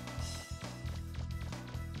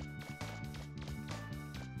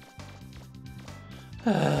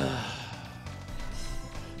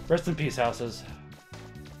 Rest in peace, houses.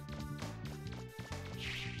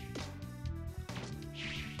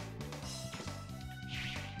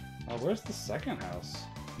 Oh, where's the second house?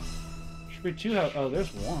 Should be two houses. Oh,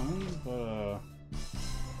 there's one, but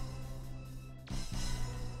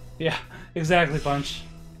yeah, exactly, Punch.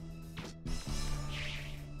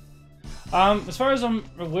 As far as I'm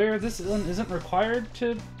aware, this isn't required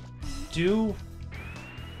to do,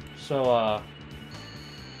 so,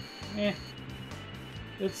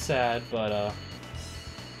 it's sad, but,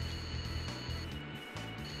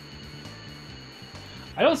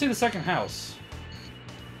 I don't see the second house.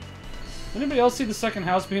 Anybody else see the second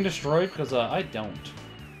house being destroyed? Because, I don't.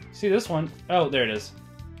 See this one? Oh, there it is.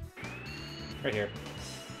 Right here.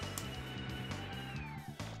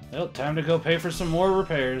 Well, time to go pay for some more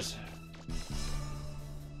repairs.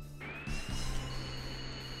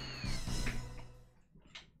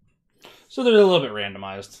 So they're a little bit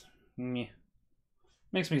randomized.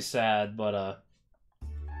 Makes me sad, but,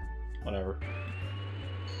 whatever.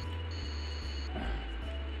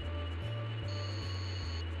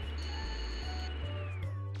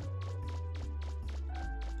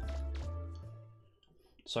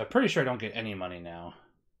 So I'm pretty sure I don't get any money now.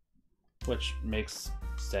 Which makes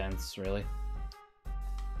sense, really.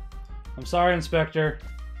 I'm sorry, Inspector.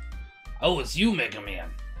 Oh, it's you, Mega Man.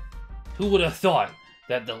 Who would have thought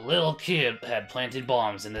that the little kid had planted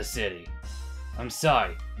bombs in the city? I'm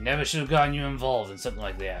sorry. Never should have gotten you involved in something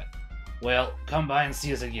like that. Well, come by and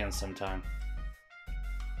see us again sometime.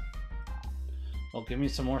 Well, give me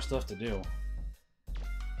some more stuff to do.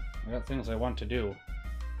 I got things I want to do.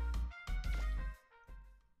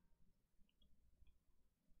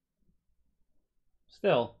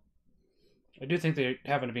 Still, I do think they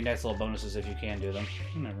happen to be nice little bonuses if you can do them.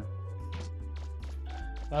 Whatever.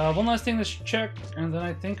 One last thing to check, and then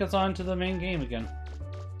I think it's on to the main game again.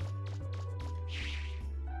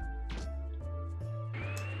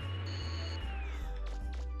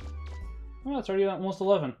 Oh, it's already almost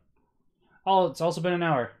 11. Oh, it's also been an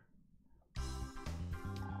hour.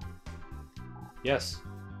 Yes.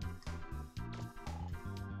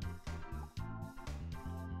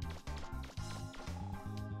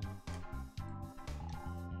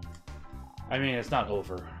 I mean, it's not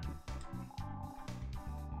over.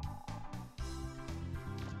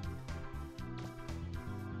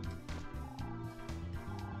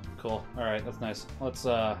 Cool. Alright, that's nice. Let's,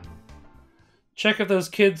 check if those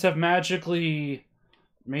kids have magically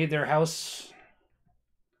made their house.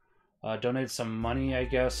 Donate some money, I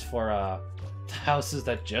guess, for, the houses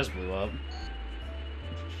that just blew up.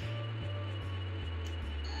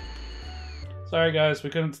 Sorry, guys, we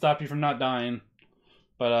couldn't stop you from not dying.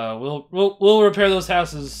 But, we'll repair those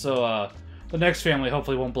houses so, the next family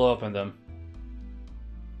hopefully won't blow up in them.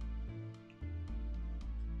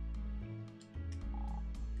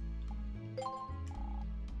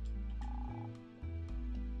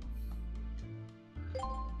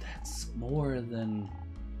 That's more than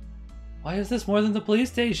Why is this more than the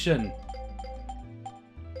police station?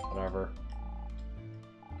 Whatever.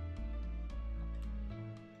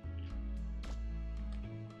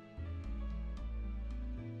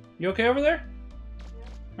 You okay over there?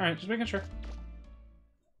 Yeah. Alright, just making sure.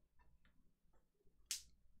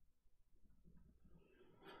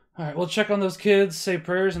 Alright, we'll check on those kids, say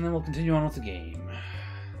prayers, and then we'll continue on with the game.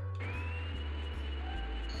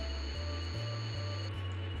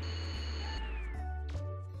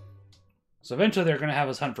 So eventually they're going to have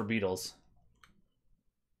us hunt for beetles.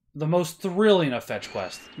 The most thrilling of fetch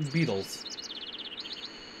quests. Beetles.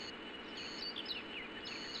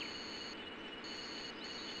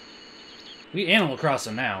 We Animal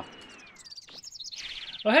Crossing now.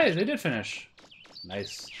 Oh hey, they did finish.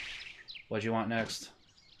 Nice. What do you want next?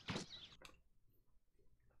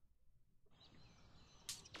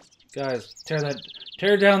 Guys,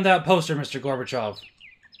 tear down that poster, Mr. Gorbachev.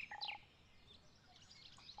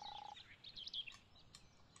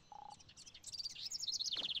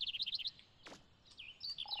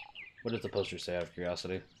 What does the poster say, out of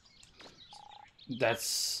curiosity?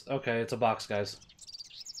 That's... okay, it's a box, guys.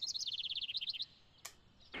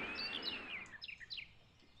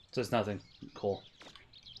 It says nothing. Cool.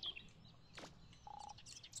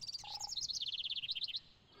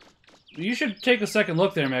 You should take a second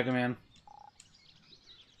look there, Mega Man.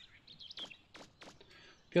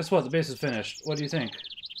 Guess what? The base is finished. What do you think?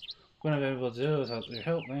 What am I able to do without your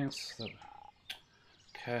help? Thanks.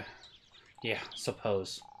 Okay. Yeah,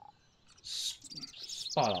 suppose.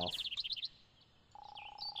 Spot off.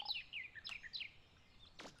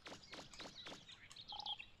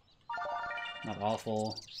 Not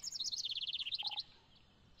awful.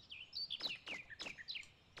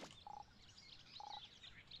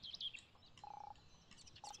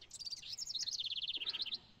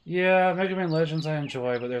 Yeah, Mega Man Legends I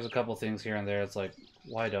enjoy, but there's a couple things here and there. It's like,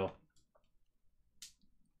 why though?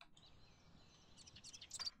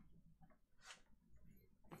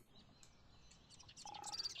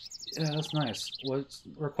 Yeah, that's nice.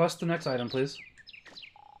 Request the next item, please.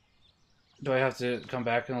 Do I have to come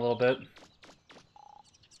back in a little bit?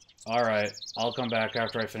 Alright, I'll come back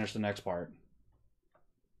after I finish the next part.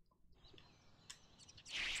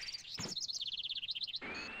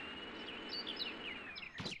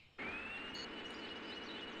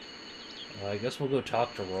 I guess we'll go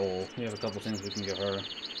talk to Roll. We have a couple things we can give her.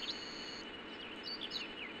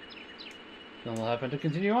 Then we'll happen to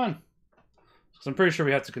continue on. Because I'm pretty sure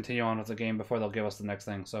we have to continue on with the game before they'll give us the next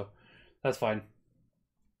thing, so that's fine.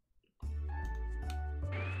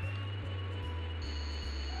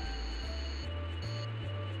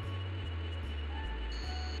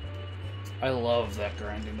 I love that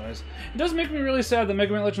grinding noise. It does make me really sad that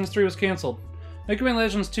Mega Man Legends 3 was cancelled. Mega Man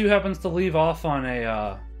Legends 2 happens to leave off on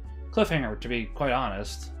a cliffhanger, to be quite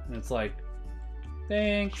honest. And it's like,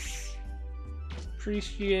 thanks.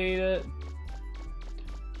 Appreciate it.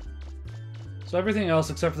 So everything else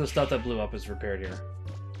except for the stuff that blew up is repaired here.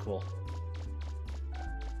 Cool.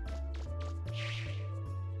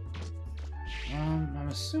 I'm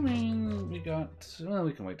assuming we got... well,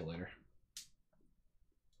 we can wait till later.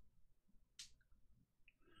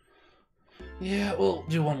 Yeah, we'll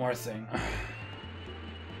do one more thing.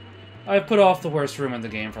 I've put off the worst room in the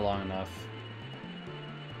game for long enough.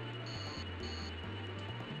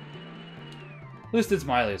 At least it's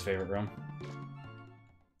Miley's favorite room.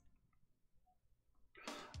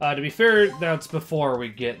 To be fair, that's before we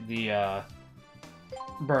get the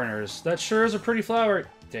burners. That sure is a pretty flower.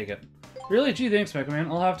 Take it. Really? Gee, thanks, Mega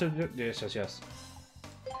Man. I'll have to... yes, yes, yes.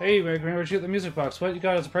 Hey, Mega Man, where'd you get the music box? What you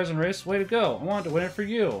got as a present race? Way to go. I wanted to win it for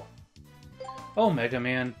you. Oh, Mega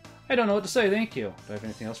Man. I don't know what to say, thank you. Do I have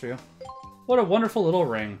anything else for you? What a wonderful little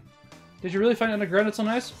ring. Did you really find it underground? So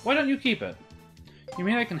nice? Why don't you keep it? You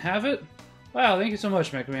mean I can have it? Wow, thank you so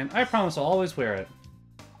much, Mega Man. I promise I'll always wear it.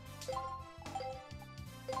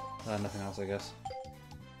 Nothing else, I guess.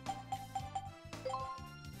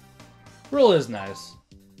 Roll is nice.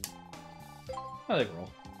 I like Roll.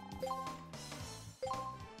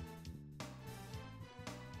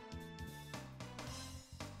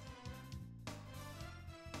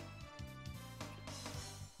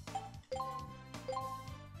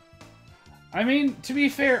 I mean, to be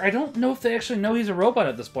fair, I don't know if they actually know he's a robot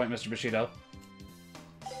at this point, Mr. Bushido.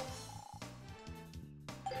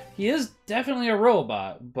 He is definitely a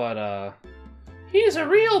robot, but, he's a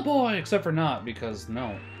real boy! Except for not, because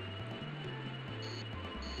no.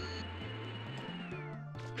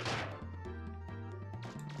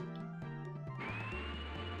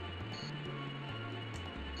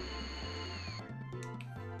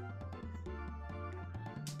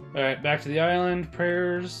 Alright, back to the island,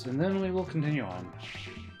 prayers, and then we will continue on.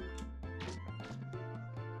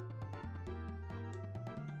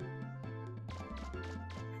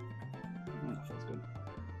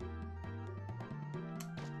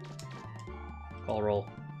 Call roll.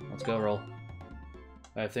 Let's go roll.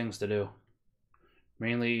 I have things to do.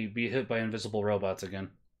 Mainly be hit by invisible robots again.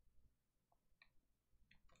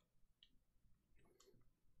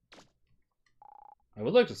 I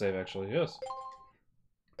would like to save, actually, yes.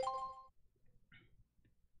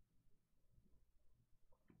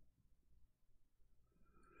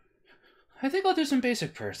 I think I'll do some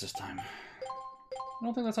basic prayers this time. I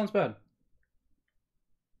don't think that sounds bad.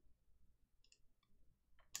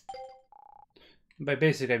 By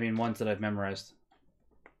basic, I mean ones that I've memorized.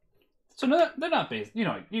 So no, they're not basic. You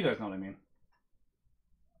know, you guys know what I mean.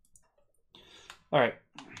 Alright.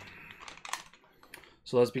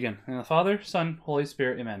 So let's begin. In the Father, Son, Holy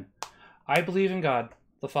Spirit, Amen. I believe in God,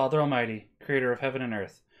 the Father Almighty, creator of heaven and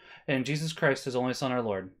earth, and in Jesus Christ, his only Son, our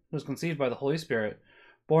Lord, who was conceived by the Holy Spirit,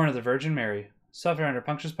 born of the Virgin Mary, suffered under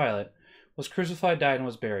Pontius Pilate, was crucified, died, and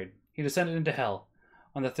was buried. He descended into hell.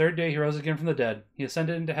 On the third day he rose again from the dead. He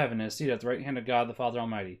ascended into heaven and is seated at the right hand of God the Father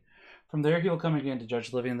Almighty. From there he will come again to judge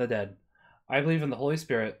the living and the dead. I believe in the Holy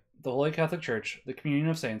Spirit, the Holy Catholic Church, the communion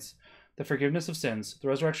of saints, the forgiveness of sins, the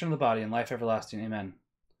resurrection of the body, and life everlasting. Amen.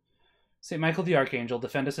 Saint Michael the Archangel,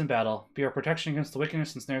 defend us in battle, be our protection against the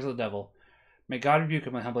wickedness and snares of the devil. May God rebuke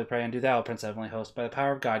him, I humbly pray, and do thou, Prince of Heavenly Host, by the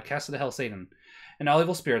power of God, cast into hell Satan, and all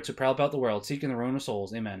evil spirits who prowl about the world, seeking the ruin of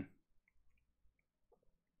souls. Amen.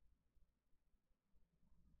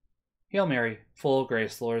 Hail Mary, full of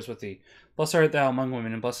grace, the Lord is with thee. Blessed art thou among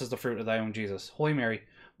women, and blessed is the fruit of thy womb, Jesus. Holy Mary,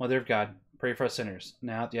 Mother of God, pray for us sinners,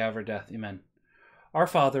 now at the hour of our death. Amen. Our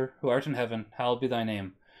Father, who art in heaven, hallowed be thy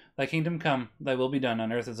name. Thy kingdom come, thy will be done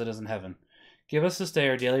on earth as it is in heaven. Give us this day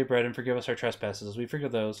our daily bread, and forgive us our trespasses, as we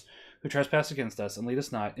forgive those who trespass against us, and lead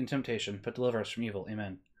us not into temptation, but deliver us from evil.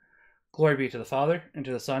 Amen. Glory be to the Father, and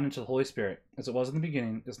to the Son, and to the Holy Spirit, as it was in the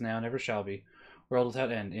beginning, is now, and ever shall be, world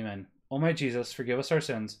without end. Amen. O my Jesus, forgive us our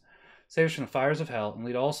sins, save us from the fires of hell, and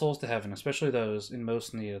lead all souls to heaven, especially those in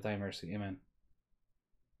most need of thy mercy. Amen.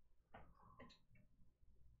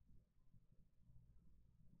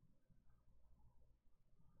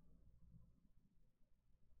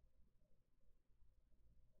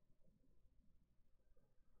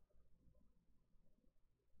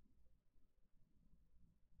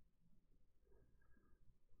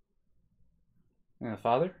 In the name of the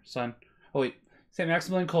Father, Son... Oh wait, St.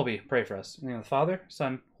 Maximilian Kolbe, pray for us. In the name of the Father,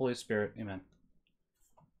 Son, Holy Spirit. Amen.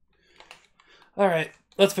 Alright,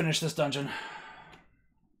 let's finish this dungeon.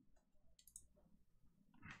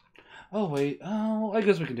 Oh wait, oh, I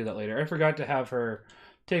guess we can do that later. I forgot to have her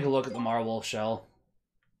take a look at the marble shell.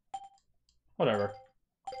 Whatever.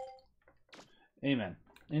 Amen.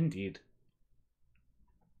 Indeed.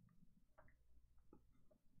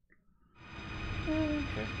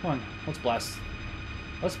 Okay, come on, let's blast.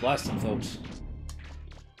 Let's blast some folks.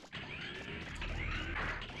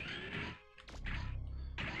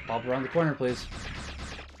 Pop around the corner, please.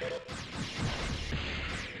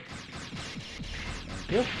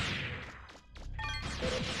 Thank you.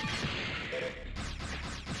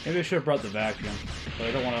 Maybe I should have brought the vacuum, but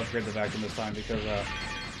I don't want to upgrade the vacuum this time because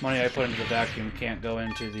money I put into the vacuum can't go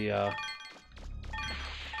into the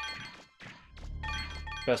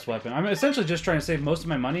best weapon. I'm essentially just trying to save most of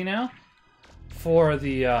my money now for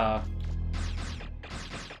the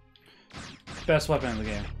best weapon in the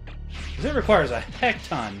game. Because it requires a heck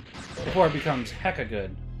ton before it becomes hecka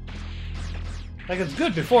good. Like, it's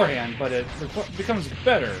good beforehand, but it becomes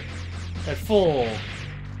better at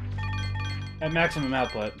maximum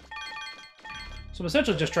output. So I'm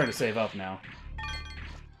essentially just trying to save up now.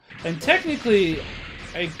 And technically,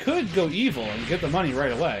 I could go evil and get the money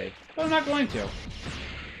right away, but I'm not going to.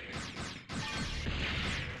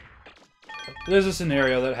 There's a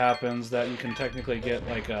scenario that happens that you can technically get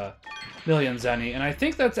like a million zenny, and I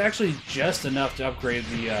think that's actually just enough to upgrade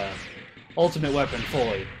the ultimate weapon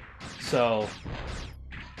fully. So,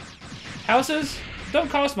 houses don't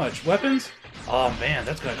cost much. Weapons, oh man,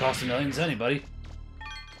 that's gonna cost a million zenny, buddy.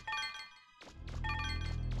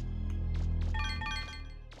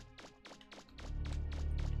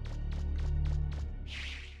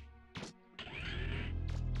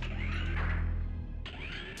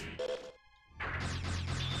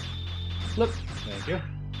 Flip. Thank you.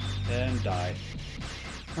 And die.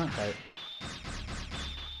 Not quite.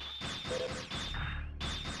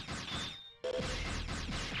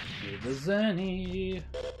 Need the zenny.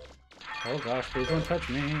 Oh gosh, please don't touch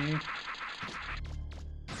me.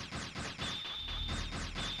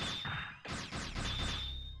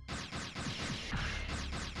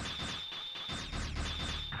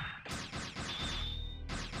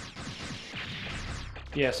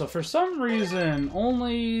 Yeah, so for some reason,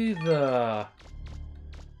 only the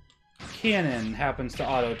cannon happens to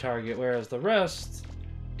auto-target, whereas the rest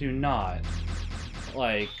do not.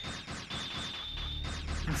 like,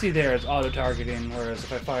 you can see there it's auto-targeting, whereas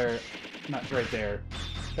if I fire, not right there,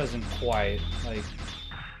 it doesn't quite, like,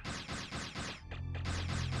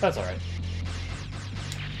 that's alright.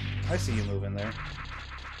 I see you moving there.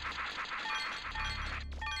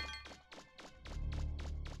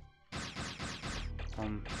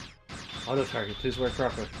 Auto-target, please work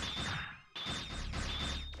properly.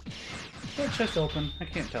 That chest open, I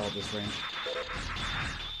can't tell at this range.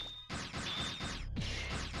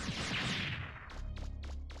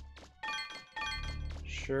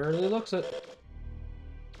 Surely looks it.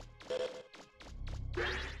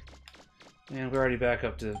 And we're already back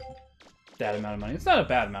up to that amount of money. It's not a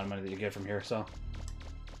bad amount of money that you get from here, so.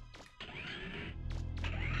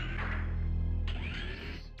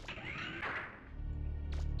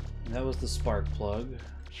 And that was the spark plug.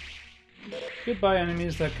 Goodbye,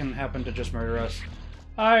 enemies that can happen to just murder us.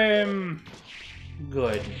 I'm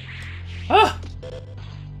good. Ah!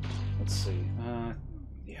 Let's see.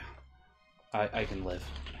 Yeah. I can live.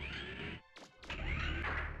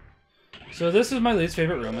 So this is my least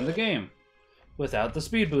favorite room in the game. Without the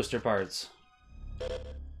speed booster parts.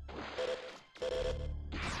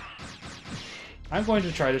 I'm going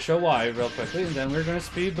to try to show why real quickly, and then we're going to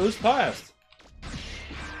speed boost past.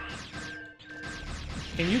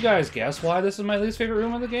 Can you guys guess why this is my least favorite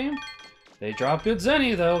room in the game? They drop good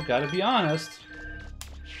Zenny, though, gotta be honest.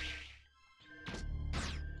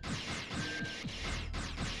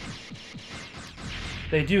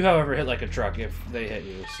 They do, however, hit like a truck if they hit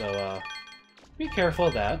you, so be careful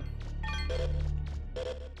of that.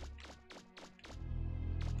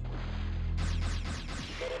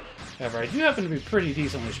 However, I do happen to be pretty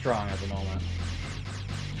decently strong at the moment.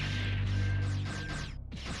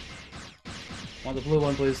 Want the blue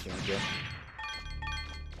one, please? Thank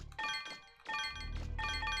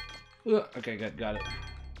you. Okay, good. Got it.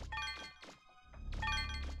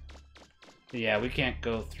 Yeah, we can't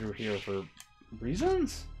go through here for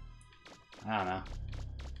reasons? I don't know.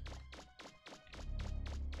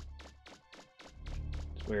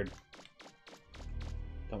 It's weird.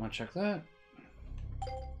 Don't want to check that.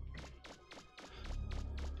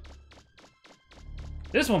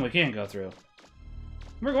 This one we can go through.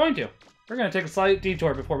 We're going to. We're going to take a slight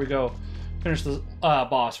detour before we go finish the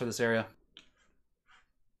boss for this area.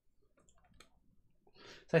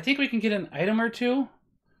 So I think we can get an item or two,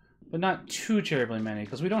 but not too terribly many,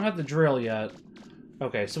 because we don't have the drill yet.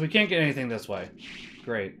 Okay, so we can't get anything this way.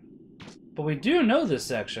 Great. But we do know this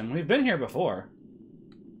section. We've been here before.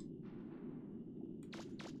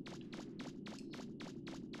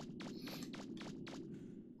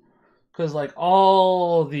 Because, like,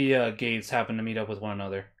 all the gates happen to meet up with one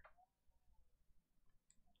another.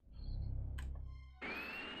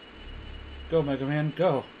 Go, Mega Man,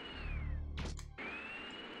 go!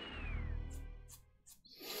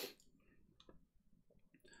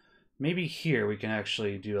 Maybe here we can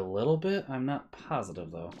actually do a little bit. I'm not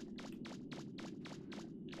positive, though.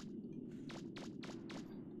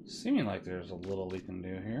 Seeming like there's a little we can do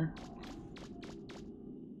here.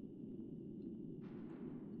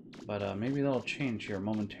 But maybe that'll change here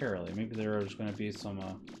momentarily. Maybe there's going to be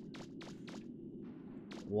some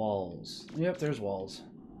walls. Yep, there's walls.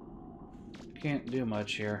 Can't do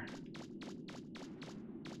much here.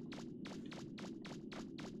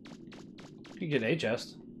 You can get a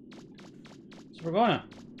chest. So we're going to.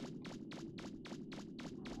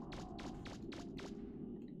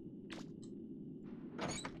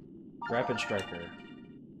 Rapid Striker.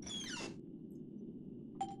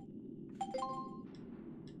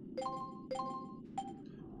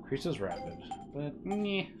 Increases rapid, but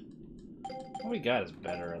meh. What we got is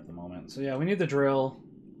better at the moment. So yeah, we need the drill.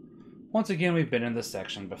 Once again, we've been in this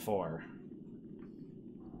section before.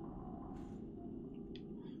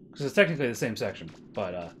 Because it's technically the same section,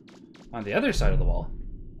 but on the other side of the wall.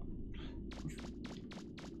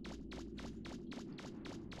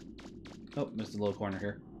 Oh, missed a little corner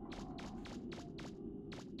here.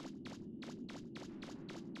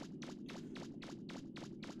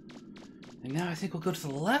 And now I think we'll go to the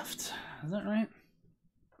left. Is that right?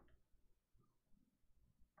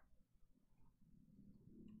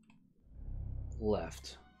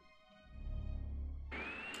 Left.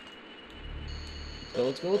 Let's go,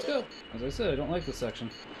 let's go, let's go. As I said, I don't like this section.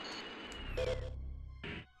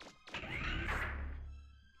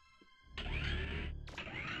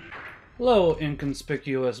 Hello,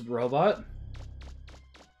 inconspicuous robot.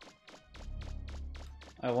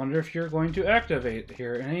 I wonder if you're going to activate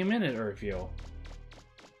here in a minute or a few.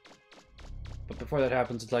 But before that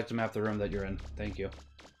happens, I'd like to map the room that you're in. Thank you.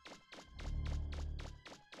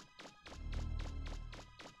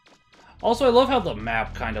 Also, I love how the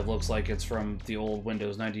map kind of looks like it's from the old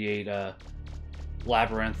Windows 98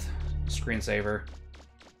 Labyrinth screensaver.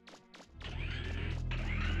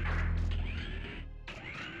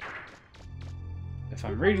 If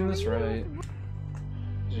I'm reading this right,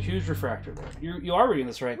 there's a huge refractor there. You are reading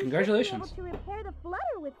this right. Congratulations. To repair the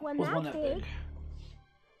flutter with one that big.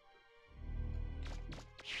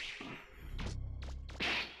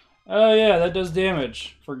 Oh yeah, that does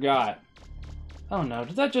damage. Forgot. Oh no,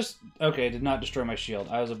 did that just... Okay, did not destroy my shield.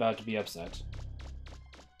 I was about to be upset.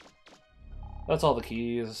 That's all the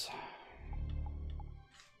keys.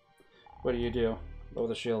 What do? Lower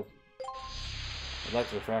the shield. I like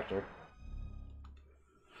the refractor.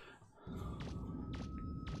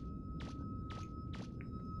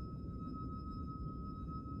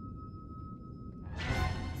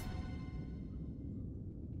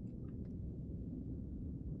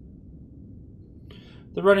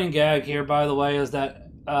 The running gag here, by the way, is that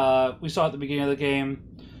we saw at the beginning of the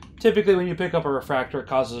game. Typically, when you pick up a refractor, it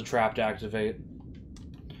causes a trap to activate.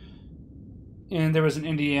 And there was an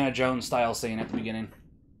Indiana Jones style scene at the beginning.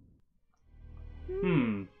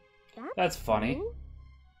 That's funny.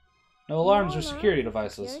 No alarms or security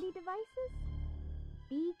devices.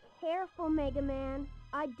 Be careful, Mega Man.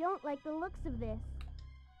 I don't like the looks of this.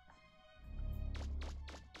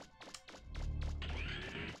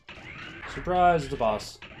 Surprise, the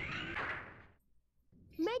boss.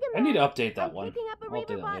 Mega I Man, need to update that I'm one. picking up a I'll update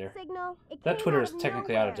that Reaper later. signal. It That came Twitter out is of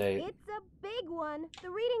technically out of nowhere. date. It's a big one. The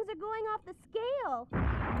readings are going off the scale.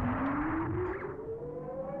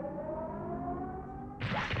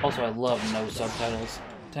 Also, I love no subtitles.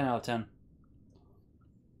 10 out of 10.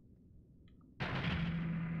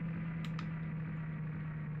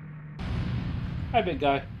 Hi, big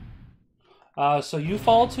guy. So you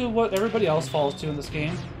fall to what everybody else falls to in this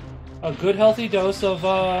game. A good, healthy dose of,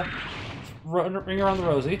 Ring Around the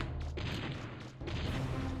Rosie.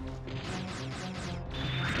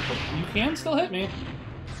 But you can still hit me.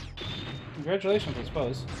 Congratulations, I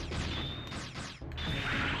suppose.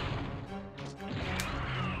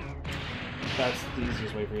 That's the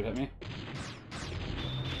easiest way for you to hit me.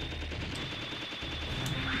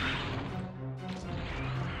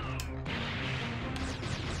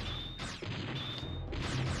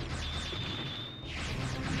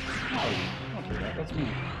 No, don't do that. That's me.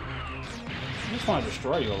 I just want to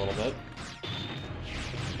destroy you a little bit.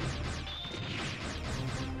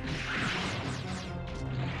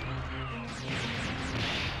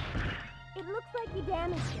 It looks like you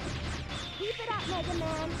damaged it. Keep it up, Mega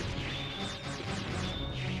Man.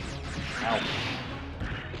 Ow.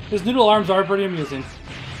 His noodle arms are pretty amusing.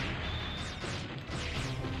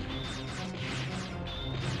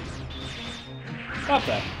 Stop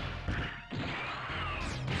that.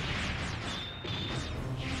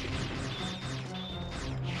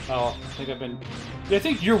 Oh, I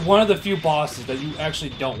think you're one of the few bosses that you actually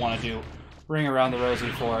don't want to do Ring Around the Rosie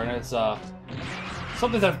for, and it's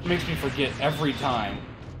something that makes me forget every time.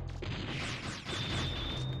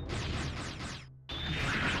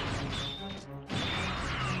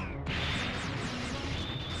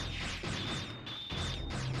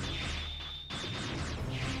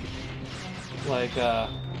 Like,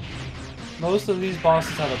 most of these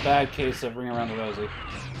bosses have a bad case of Ring Around the Rosie.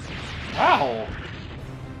 Ow!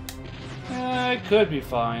 It could be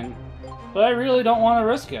fine, but I really don't want to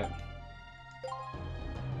risk it.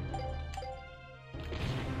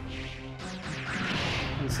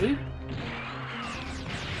 And see?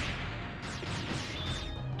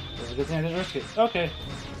 It was a good thing I didn't risk it. Okay.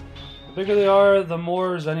 The bigger they are, the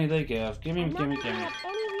more Zenny they give. Gimme, gimme, gimme. I'm not picking up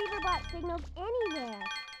any Reaverbot signals anywhere.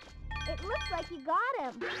 It looks like you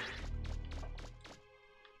got him.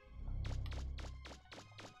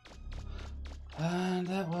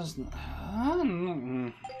 That was...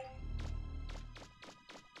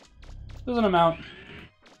 doesn't amount.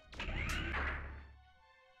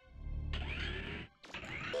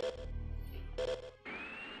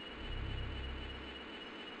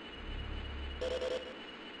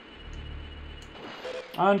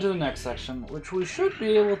 On to the next section, which we should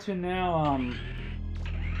be able to now,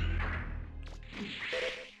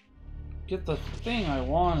 get the thing I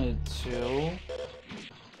wanted to,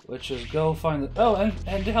 which is go find the... Oh,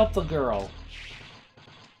 and to help the girl.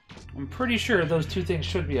 I'm pretty sure those two things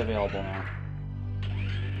should be available now.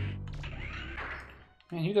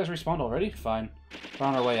 Man, you guys respawned already? Fine. We're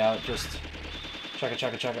on our way out, just check it,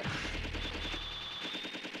 check it, check it.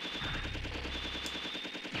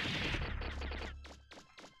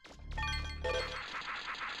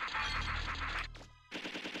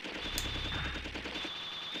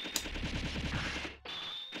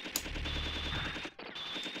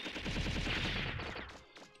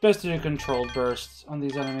 Best to do controlled bursts on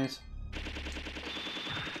these enemies.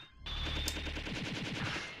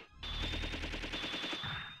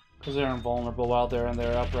 Because they're invulnerable while they're in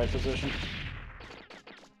their upright position.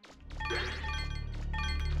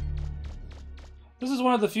 This is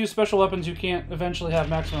one of the few special weapons you can't eventually have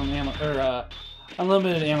maximum ammo, or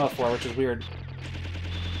unlimited ammo for, which is weird.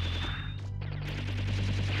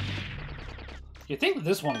 You'd think that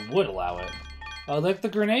this one would allow it. Like the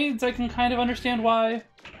grenades, I can kind of understand why.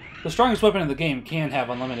 The strongest weapon in the game can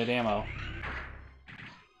have unlimited ammo.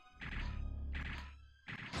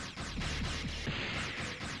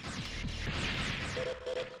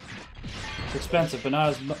 It's expensive, but not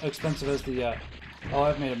as expensive as the, oh,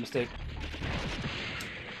 I've made a mistake.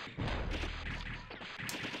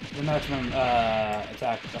 The maximum,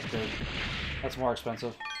 attack upgrade. That's more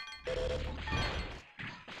expensive.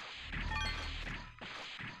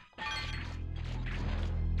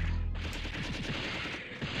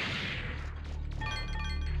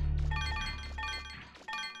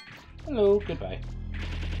 Hello, goodbye.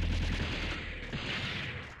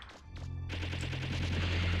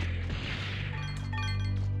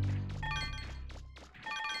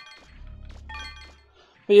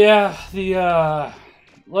 But yeah, the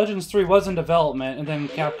Legends 3 was in development, and then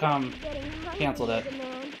Capcom canceled it.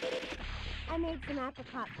 I made some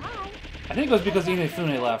apricot pie. I think it was because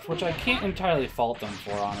Inafune left, which I can't entirely fault them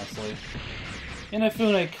for, honestly.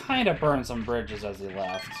 Inafune kind of burned some bridges as he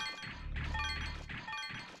left.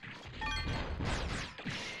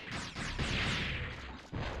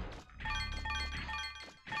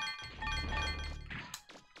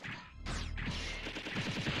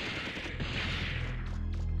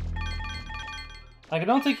 Like, I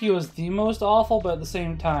don't think he was the most awful, but at the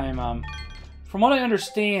same time, from what I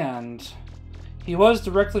understand, he was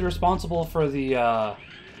directly responsible for the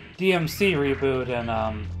DMC reboot,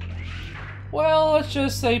 and, well, let's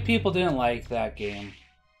just say people didn't like that game.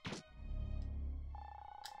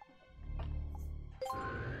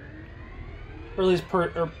 Or at least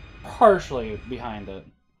partially behind it.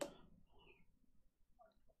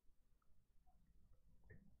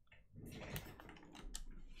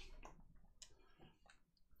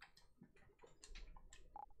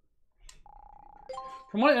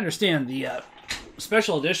 From what I understand, the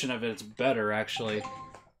special edition of it's better, actually.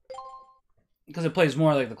 Because it plays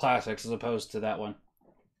more like the classics as opposed to that one.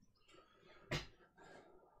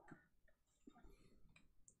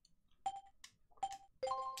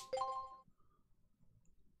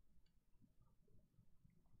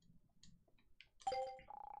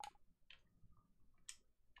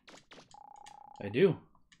 I do.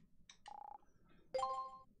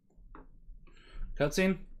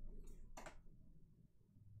 Cutscene?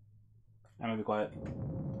 I'm gonna be quiet.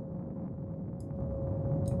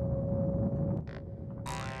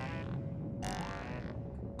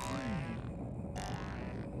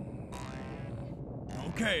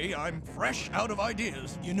 Okay, I'm fresh out of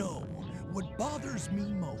ideas. You know, what bothers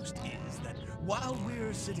me most is that while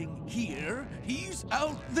we're sitting here, he's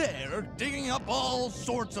out there digging up all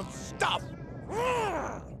sorts of stuff.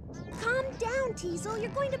 Calm down, Teasel. You're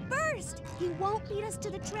going to burst. He won't beat us to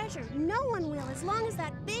the treasure. No one will, as long as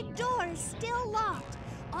that big door is still locked.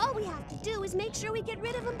 All we have to do is make sure we get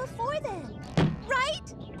rid of him before then.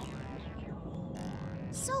 Right?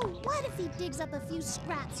 So what if he digs up a few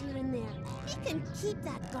scraps here and there? He can keep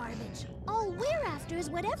that garbage. All we're after is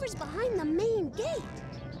whatever's behind the main gate.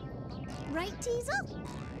 Right, Teasel?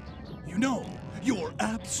 You know, you're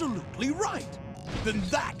absolutely right. Then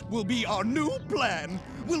that will be our new plan.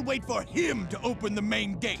 We'll wait for him to open the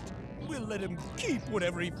main gate. We'll let him keep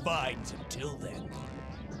whatever he finds until then.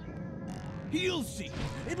 He'll see.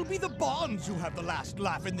 It'll be the Bonds who have the last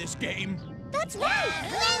laugh in this game. That's right!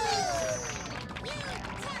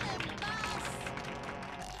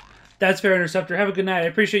 That's fair, Interceptor. Have a good night. I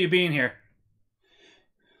appreciate you being here.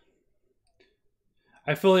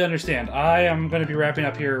 I fully understand. I am going to be wrapping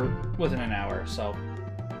up here within an hour, so...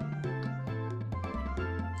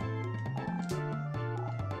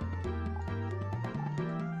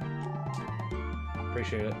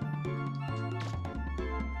 Appreciate it.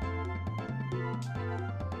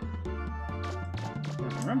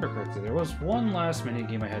 If I remember correctly, there was one last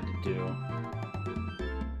minigame I had to do.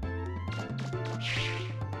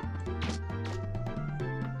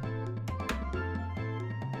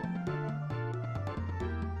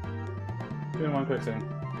 Doing one quick thing.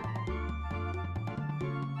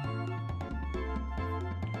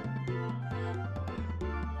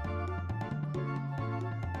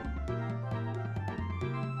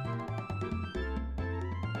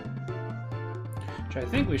 Which I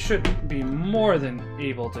think we should be more than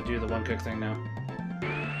able to do the one quick thing now.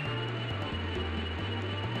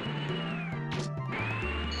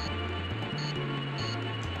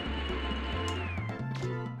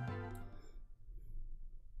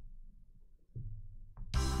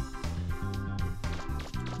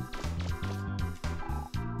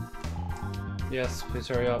 Yes, please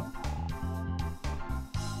hurry up.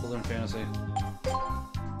 Balloon Fantasy.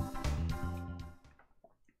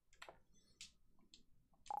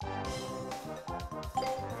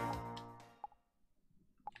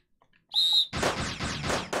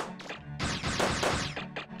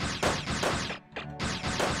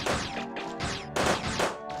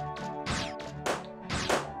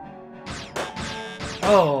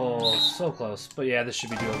 Oh, so close. But yeah, this should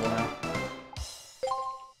be doable now.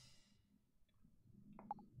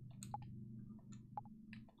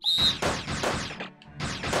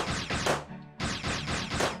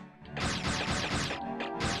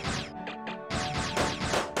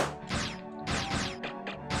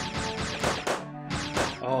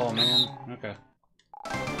 Oh, man. Okay.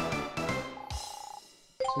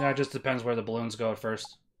 So now it just depends where the balloons go at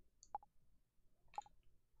first.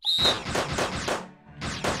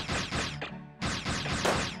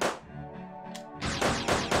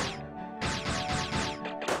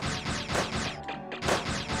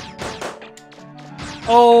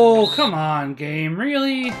 Oh, come on, game.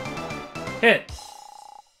 Really? Hit.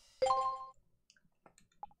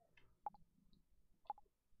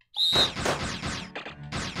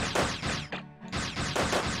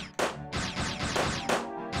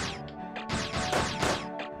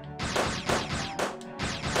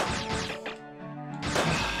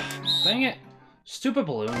 Dang it. Stupid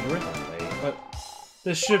balloon, you were in the way, but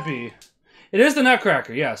this should be... It is the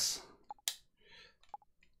Nutcracker, yes.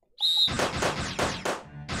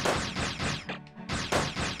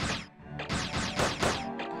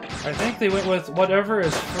 I think they went with whatever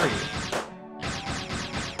is free.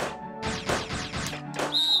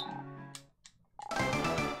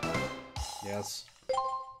 Yes.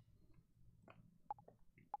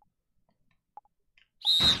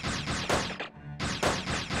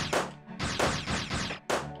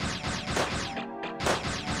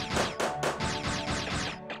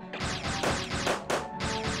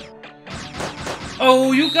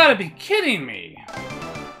 Oh, you gotta be kidding me!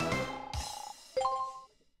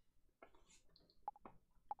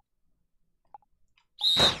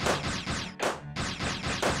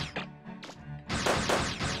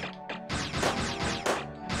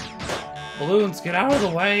 Balloons, get out of the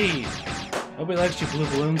way! Nobody likes you, blue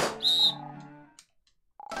balloons.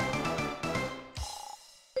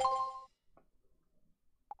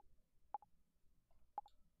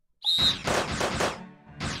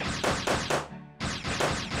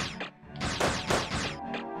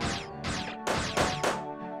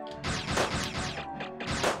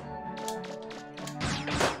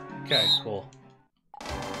 Okay, cool.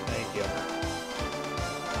 Thank you.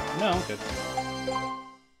 No, I'm good.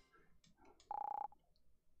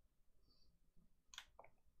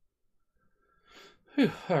 Whew,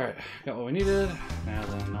 alright, got what we needed. Now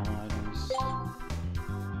then, normal items.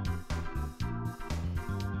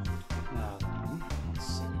 Now then, let's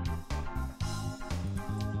see.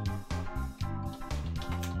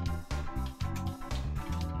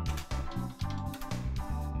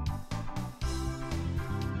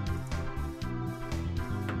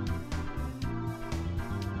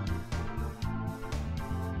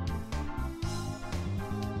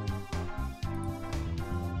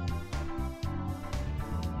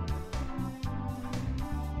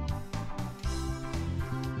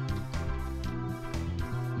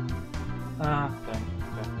 Ah, dang.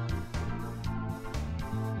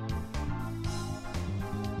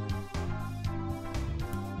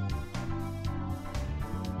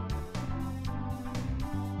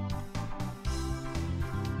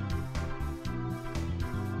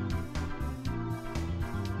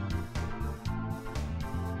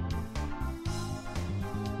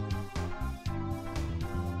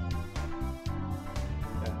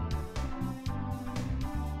 Okay.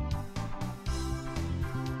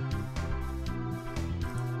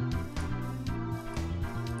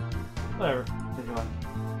 Whatever. Did you want?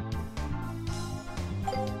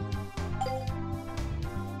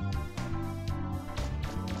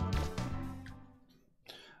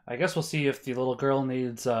 I guess we'll see if the little girl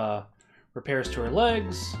needs repairs to her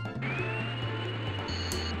legs.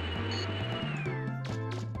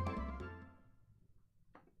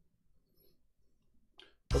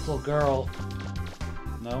 This little girl.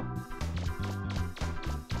 No.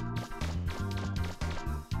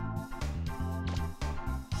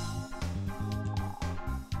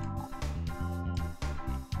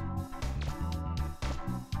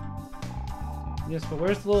 Yes, but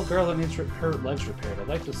where's the little girl that needs her legs repaired? I'd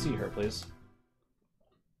like to see her, please.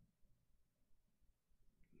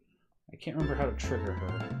 I can't remember how to trigger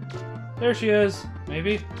her. There she is!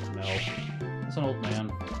 Maybe? No. That's an old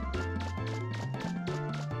man.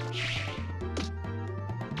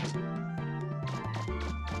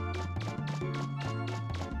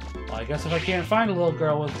 I guess if I can't find a little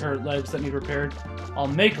girl with her legs that need repaired, I'll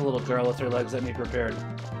make a little girl with her legs that need repaired.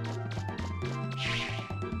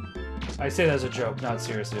 I say that as a joke, not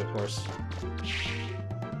seriously, of course.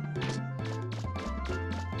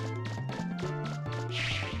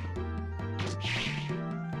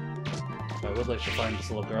 I would like to find this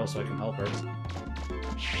little girl so I can help her.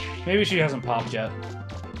 Maybe she hasn't popped yet.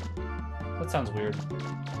 That sounds weird.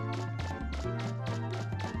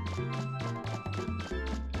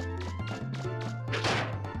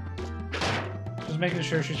 Just making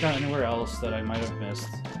sure she's not anywhere else that I might have missed.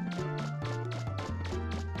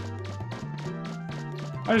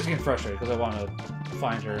 I'm just getting frustrated because I want to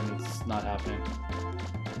find her and it's not happening.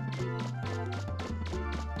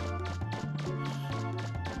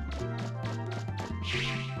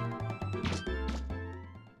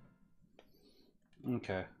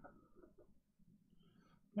 Okay.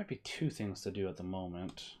 Might be two things to do at the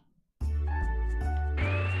moment.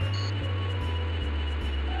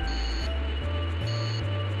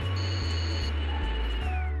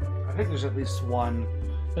 I think there's at least one.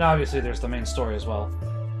 And obviously there's the main story as well.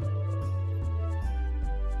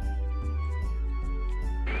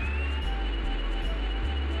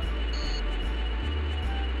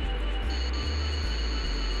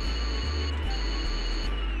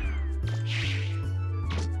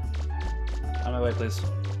 On my way, please.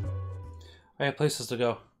 I have places to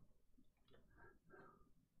go.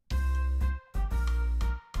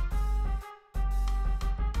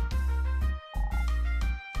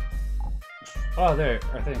 Oh, there,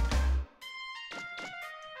 I think.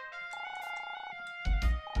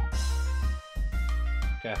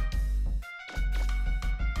 Okay.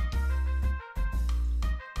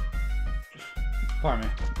 Pardon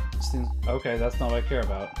me. Seems okay, that's not what I care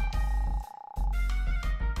about.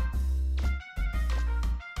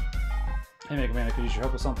 Hey, Mega Man, I could use your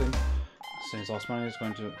help with something. Since lost money is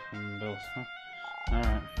going to build. Huh?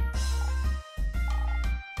 Alright.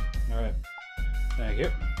 Alright. Thank you.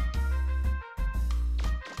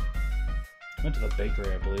 Went to the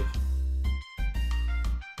bakery, I believe.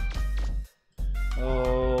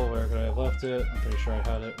 Oh, where could I have left it? I'm pretty sure I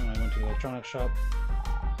had it when I went to the electronics shop.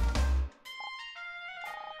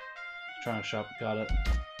 Electronics shop, got it.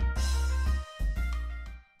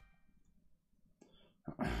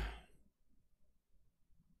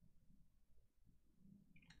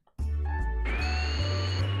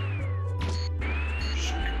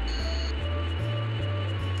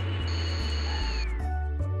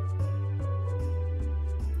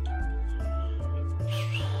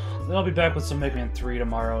 Then I'll be back with some Mega Man 3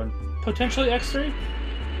 tomorrow, and potentially X3?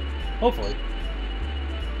 Hopefully.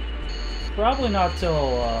 Probably not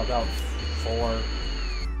till about 4,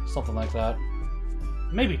 something like that.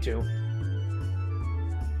 Maybe 2.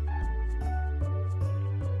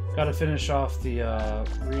 Gotta finish off the,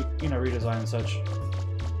 redesign and such.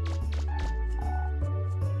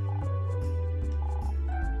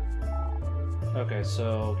 Okay,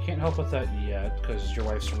 so can't help with that yet, because your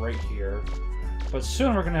wife's right here. But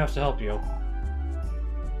soon we're gonna have to help you.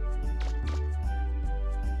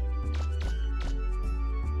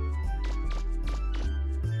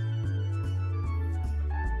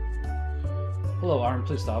 Hello, Arm,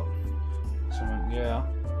 please stop. Someone, yeah,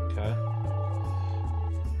 okay.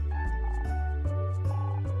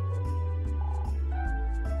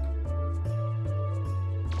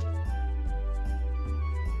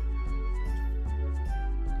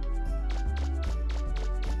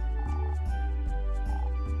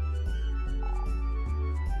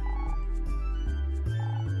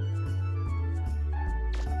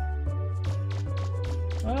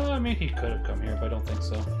 I mean, he could have come here, but I don't think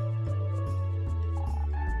so.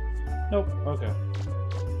 Nope, okay.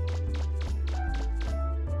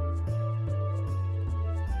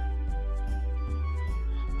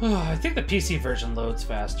 I think the PC version loads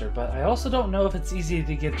faster, but I also don't know if it's easy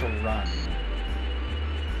to get to run.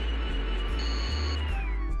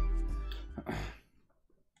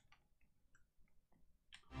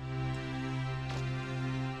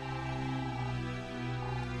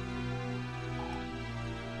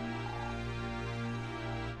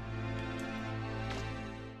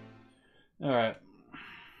 Alright.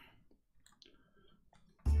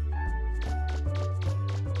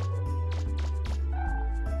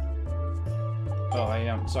 Oh, I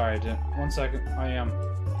am. Sorry, I didn't. 1 second. I am.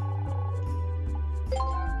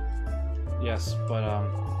 Yes, but,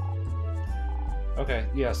 okay,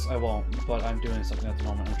 yes, I won't, but I'm doing something at the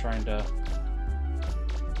moment. I'm trying to...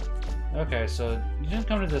 Okay, so you didn't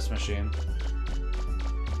come to this machine.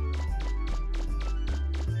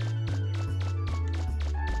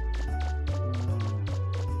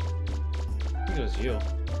 I think it was you.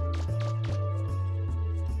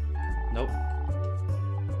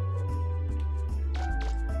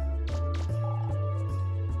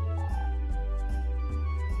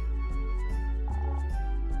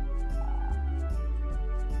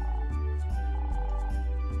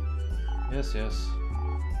 Yes, yes.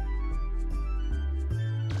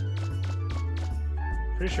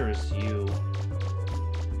 Pretty sure it's you.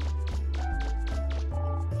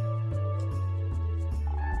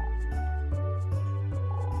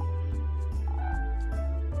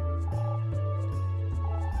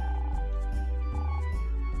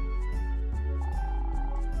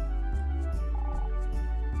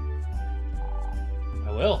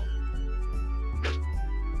 I will.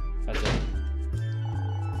 That's it.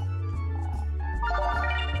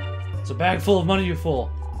 It's a bag full of money, you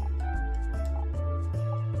fool.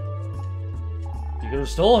 You could have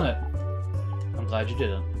stolen it. I'm glad you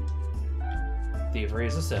didn't. Thievery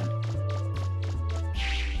is a sin.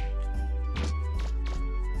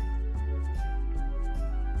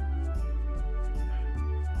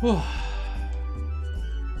 Whew.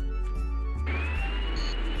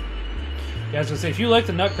 Yeah, I was gonna say, if you like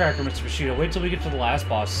the Nutcracker, Mr. Bushido, wait till we get to the last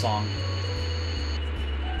boss song.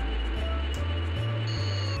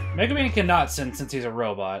 Mega Man cannot sin since he's a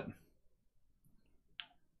robot.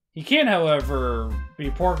 He can, however,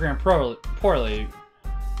 be programmed poorly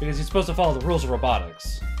because he's supposed to follow the rules of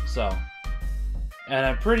robotics. So, and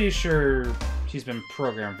I'm pretty sure he's been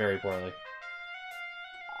programmed very poorly.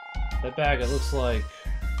 That bag, it looks like...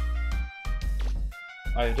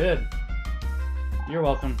 I did. You're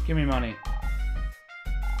welcome. Give me money.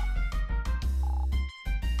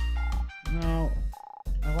 No.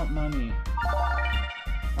 I want money.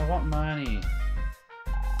 I want money.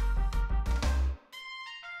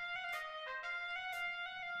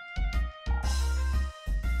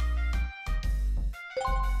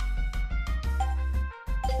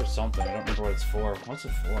 It's for something. I don't remember what it's for. What's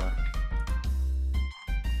it for?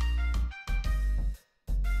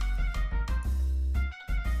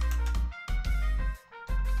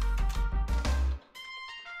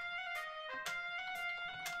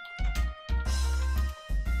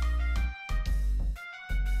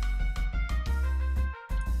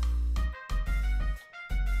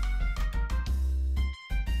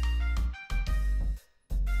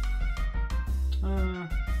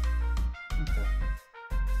 Okay.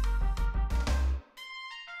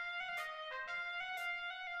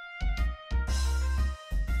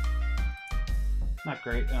 Not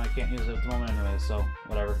great, and I can't use it at the moment anyway, so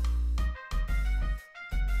whatever.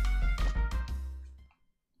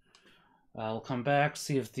 I'll come back,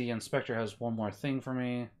 see if the inspector has one more thing for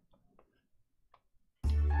me.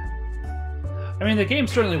 I mean, the game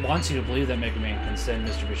certainly wants you to believe that Mega Man can sin,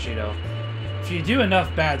 Mr. Bushido. If you do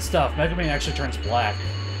enough bad stuff, Mega Man actually turns black.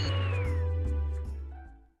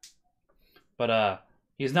 But,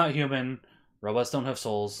 he's not human. Robots don't have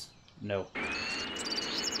souls. No.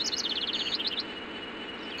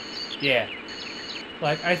 Yeah.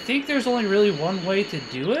 Like, I think there's only really one way to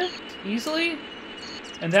do it easily,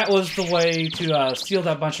 and that was the way to steal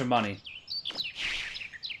that bunch of money.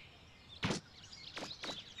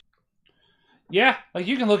 Yeah, like,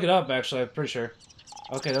 you can look it up, actually, I'm pretty sure.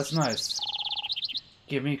 Okay, that's nice.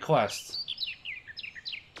 Give me quests.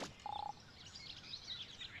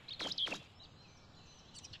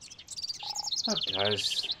 Oh,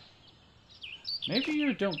 guys. Maybe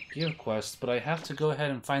you don't give quests, but I have to go ahead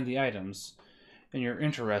and find the items, and you're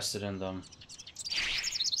interested in them.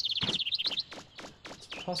 It's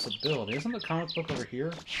a possibility. Isn't the comic book over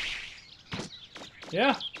here?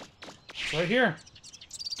 Yeah, it's right here.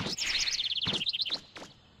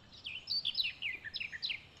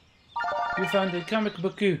 You found the comic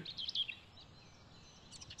book.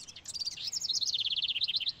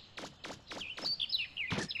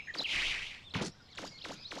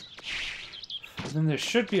 Then there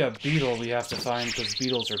should be a beetle we have to find, because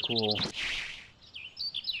beetles are cool.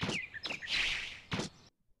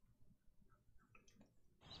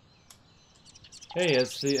 Hey,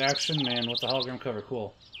 it's the Action Man with the hologram cover.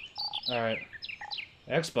 Cool. Alright.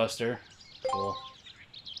 X-Buster. Cool.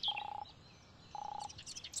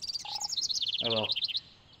 I will.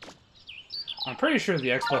 I'm pretty sure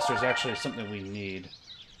the X-Buster is actually something we need.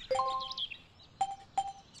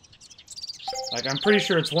 Like, I'm pretty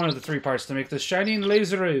sure it's one of the 3 parts to make the shining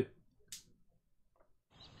laser.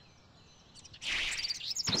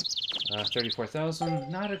 34,000.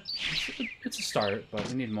 Not a... It's a start, but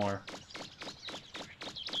we need more.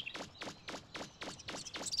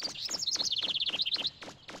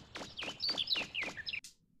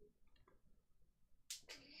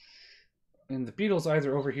 And the beetle's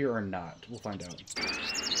either over here or not. We'll find out.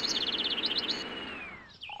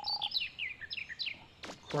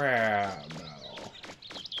 Crab.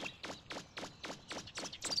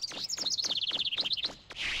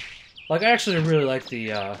 Like, I actually really like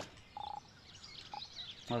the,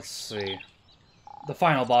 let's see. The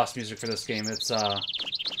final boss music for this game. It's,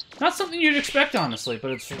 Not something you'd expect, honestly,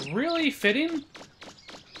 but it's really fitting.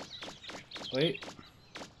 Wait.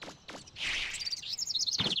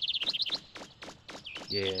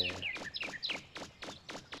 Yeah.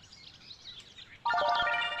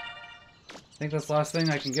 I think that's the last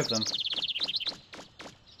thing I can give them.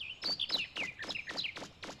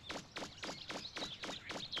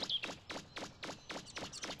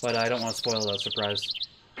 But I don't want to spoil that surprise.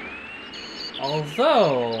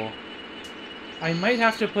 Although, I might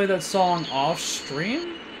have to play that song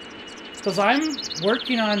off-stream? Because I'm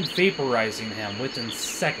working on vaporizing him within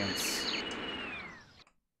seconds.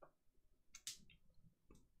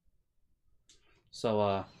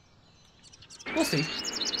 So, we'll see.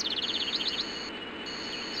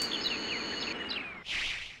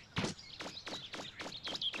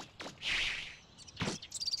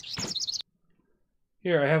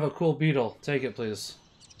 Here, I have a cool beetle. Take it, please.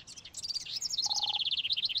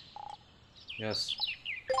 Yes.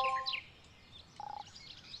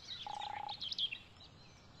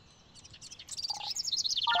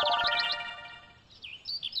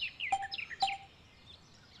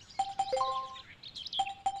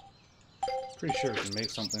 Pretty sure we can make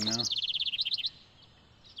something now. It's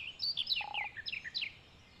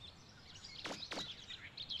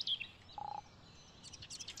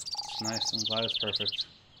nice. I'm glad it's perfect.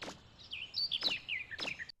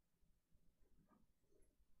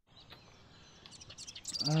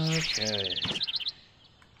 Okay.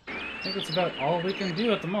 I think that's about all we can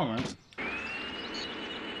do at the moment.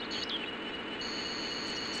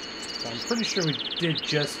 But I'm pretty sure we did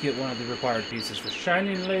just get one of the required pieces for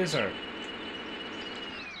Shining Laser.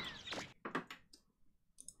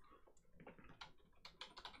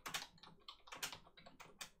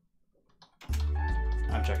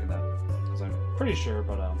 I'm checking that, because I'm pretty sure,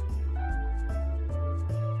 but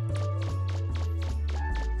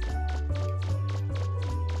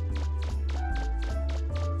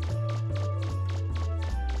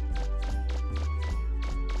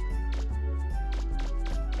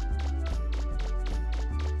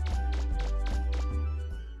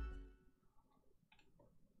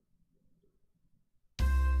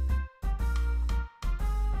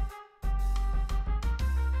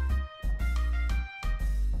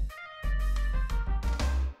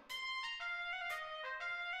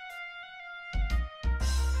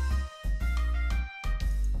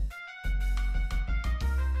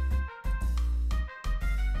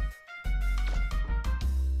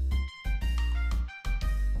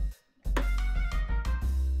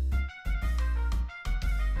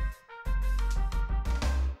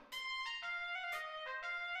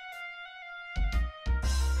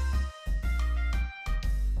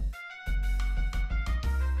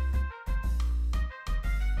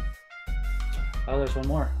oh, there's one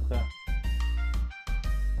more. Okay.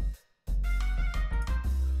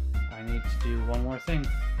 I need to do one more thing.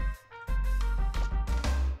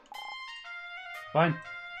 Fine.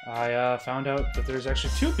 I found out that there's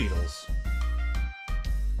actually 2 beetles.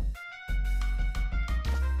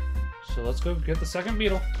 So let's go get the second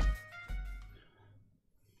beetle.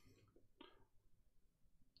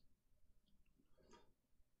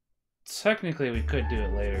 Technically, we could do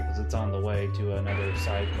it later because it's on the way to another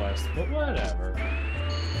side quest, but whatever.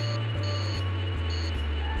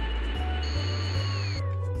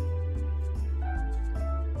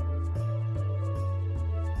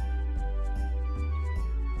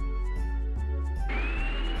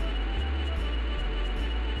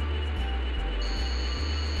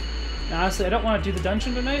 Now, honestly, I don't want to do the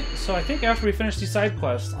dungeon tonight, so I think after we finish these side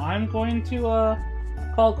quests, I'm going to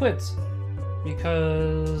call it quits.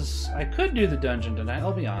 Because I could do the dungeon tonight,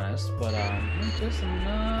 I'll be honest, but I'm just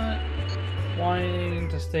not wanting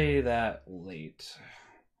to stay that late.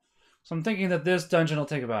 So I'm thinking that this dungeon will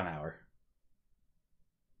take about an hour.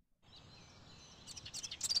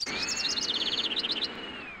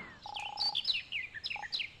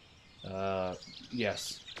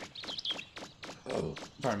 Yes. Oh,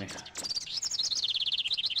 pardon me.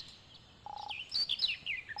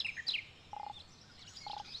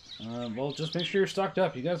 Well, just make sure you're stocked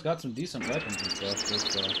up. You guys got some decent weapons and stuff.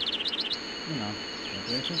 Just, you know, don't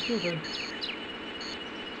do anything stupid.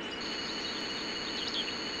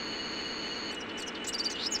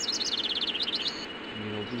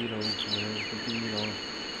 Beetle, where's the beetle?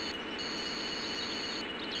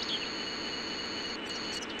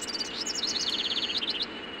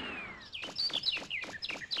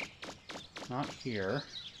 Not here.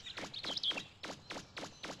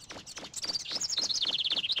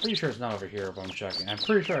 Pretty sure it's not over here, but I'm checking. I'm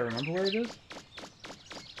pretty sure I remember where it is.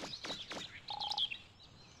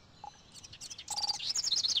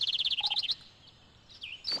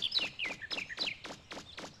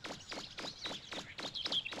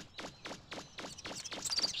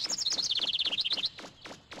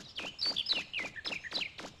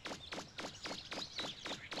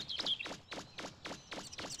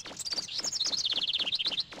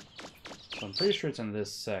 So I'm pretty sure it's in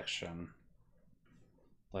this section.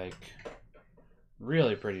 Like,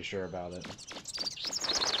 really pretty sure about it.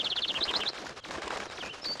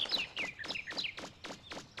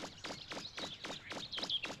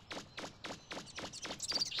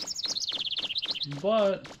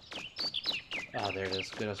 But... oh, there it is.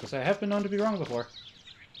 Good. I was gonna say, I have been known to be wrong before.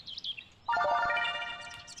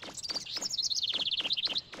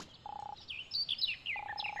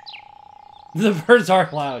 The birds are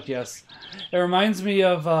loud, yes. It reminds me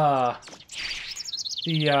of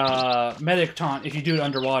the medic taunt if you do it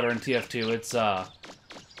underwater in TF2. It's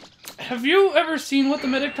have you ever seen what the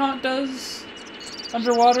medic taunt does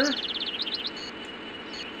underwater?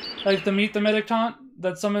 Like the meet the medic taunt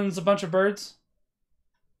that summons a bunch of birds?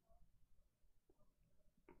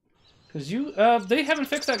 Because they haven't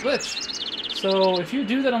fixed that glitch. So if you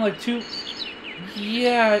do that on like 2...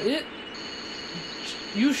 yeah,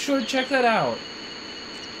 you should check that out.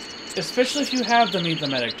 Especially if you have the Meet the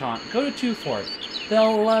Medic taunt. Go to 2 Fort.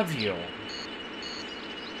 They'll love you.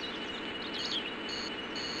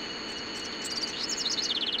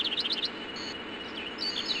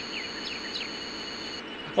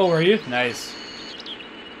 Oh, were you? Nice.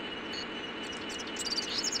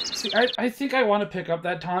 See, I think I want to pick up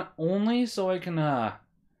that taunt only so I can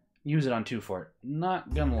use it on 2 Fort.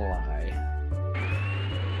 Not gonna lie.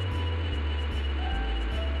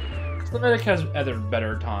 The medic has other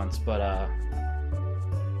better taunts, but,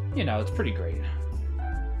 you know, it's pretty great.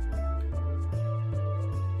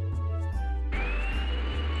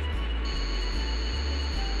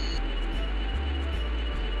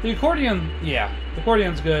 The accordion, yeah, the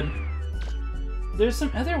accordion's good. There's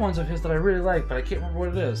some other ones of his that I really like, but I can't remember what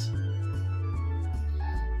it is.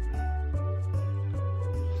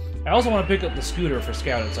 I also want to pick up the scooter for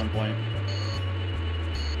Scout at some point.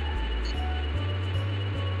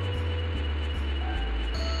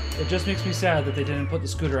 It just makes me sad that they didn't put the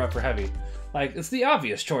scooter up for Heavy. Like, it's the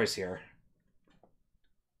obvious choice here.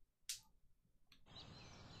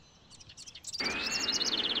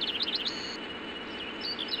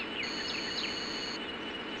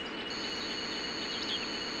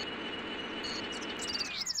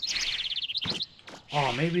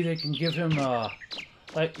 Oh, maybe they can give him,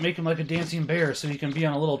 like, make him like a dancing bear so he can be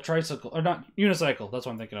on a little tricycle. Or not, unicycle, that's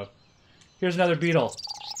what I'm thinking of. Here's another beetle.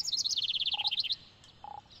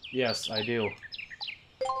 Yes, I do.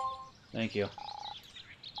 Thank you.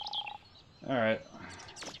 Alright.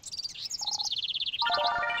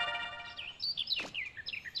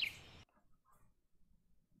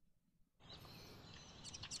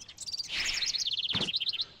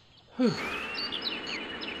 Whew.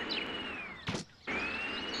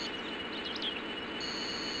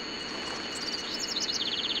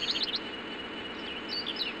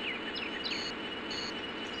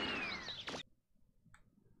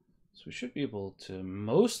 So we should be able to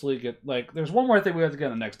mostly get, like, there's one more thing we have to get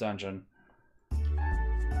in the next dungeon.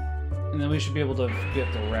 And then we should be able to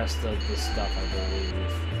get the rest of the stuff, I believe.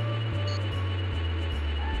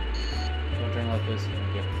 Don't drink like this.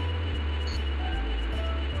 Okay.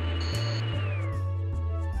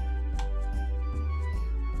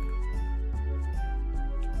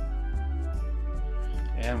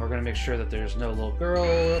 And we're going to make sure that there's no little girl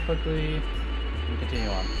real quickly. And continue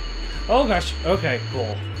on. Oh gosh. Okay,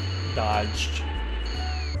 cool. Dodged.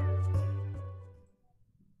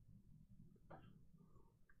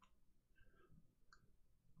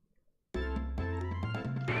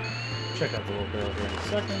 Check out the little barrel here in a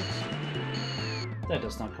second. That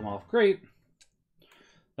does not come off great.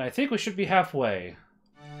 I think we should be halfway.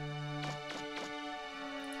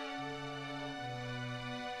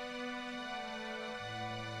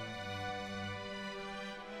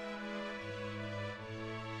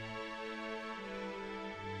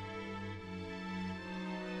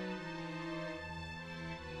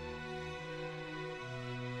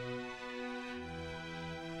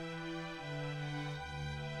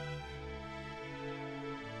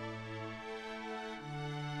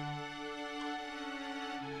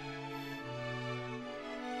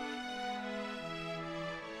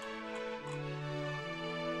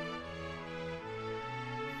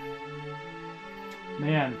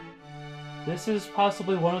 Man, this is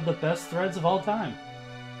possibly one of the best threads of all time.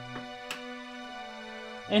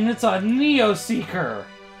 And it's a Neo Seeker!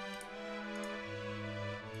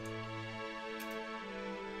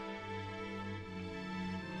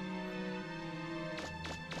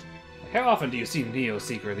 How often do you see Neo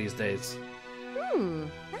Seeker these days?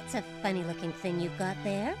 That's a funny looking thing you've got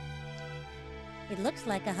there. It looks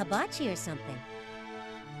like a hibachi or something.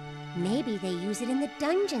 Maybe they use it in the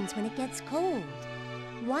dungeons when it gets cold.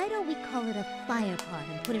 Why don't we call it a fire pot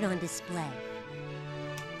and put it on display?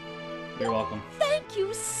 You're welcome. Thank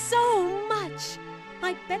you so much.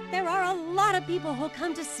 I bet there are a lot of people who'll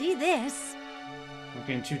come to see this. I'm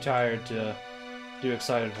getting too tired to do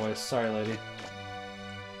excited voice. Sorry, lady.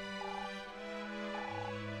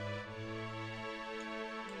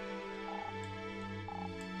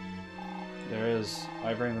 There is.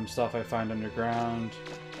 I bring them stuff I find underground.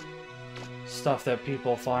 Stuff that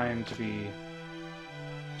people find to be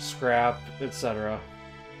scrap, etc.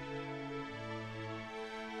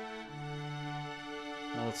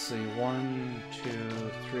 Let's see. 1, 2,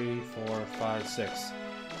 3, 4, 5, 6.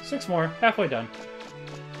 6 more. Halfway done.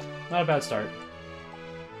 Not a bad start.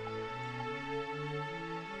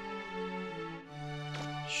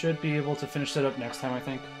 Should be able to finish it up next time, I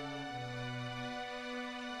think.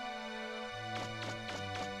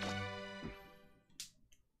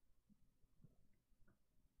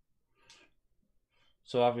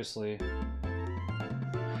 So obviously...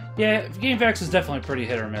 Yeah, GameFAQs is definitely pretty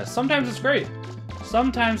hit or miss. Sometimes it's great.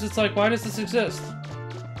 Sometimes it's like, why does this exist?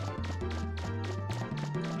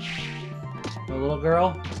 A little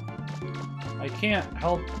girl? I can't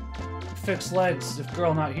help fix legs if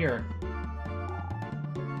girl not here.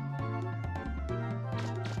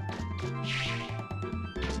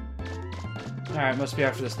 Alright, must be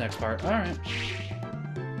after this next part. Alright.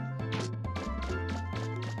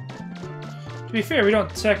 To be fair, we don't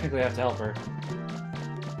technically have to help her.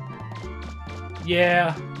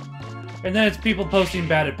 Yeah. And then it's people posting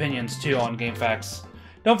bad opinions, too, on GameFAQs.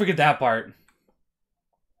 Don't forget that part.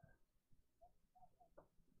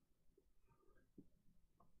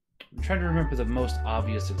 I'm trying to remember the most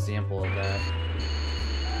obvious example of that.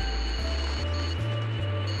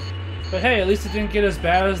 But hey, at least it didn't get as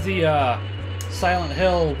bad as the Silent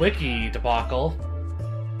Hill wiki debacle.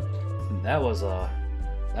 That was a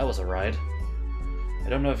ride. I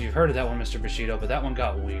don't know if you've heard of that one, Mr. Bushido, but that one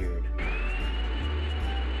got weird.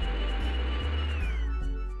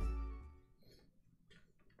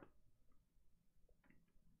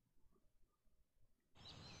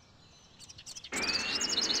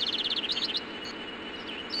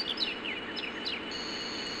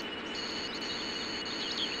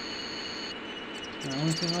 The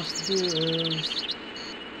only thing left to do is...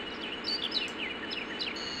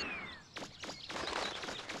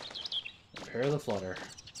 repair the flutter.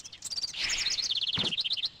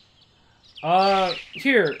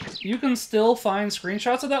 Here, you can still find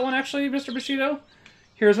screenshots of that one, actually, Mr. Bushido.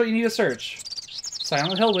 Here's what you need to search.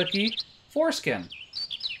 Silent Hill Wiki, foreskin.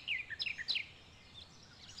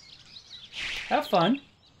 Have fun.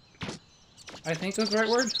 I think is the right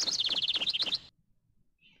word.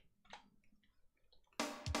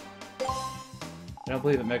 I don't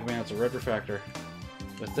believe it, Mega Man. It's a red refractor.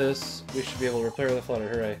 With this, we should be able to repair the flutter.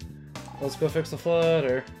 Hooray. Let's go fix the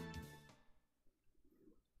flutter.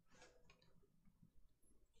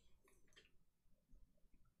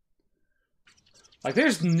 Like, there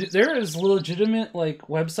is legitimate, like,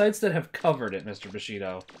 websites that have covered it, Mr.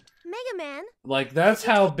 Bushido. Mega Man. Like, that's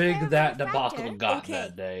how big that debacle got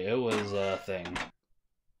that day. It was a thing.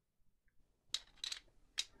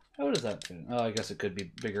 How does that fit? Oh, I guess it could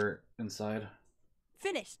be bigger inside.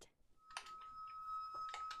 Finished.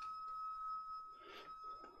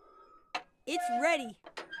 It's ready.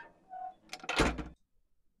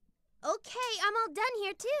 Okay, I'm all done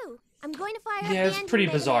here too. I'm going to fire up Yeah, the it's a engine, pretty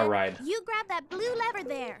Mega bizarre Man. ride. You grab that blue lever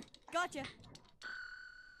there. Gotcha.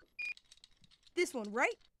 This one,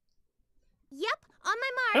 right? Yep, on my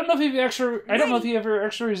I mark. don't know if he ever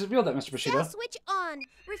actually revealed that, Mr. Bushido. Cell switch on.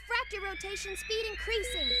 Refractor rotation speed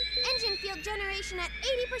increasing. Engine field generation at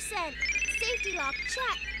 80%. Safety lock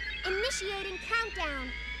check. Initiating countdown.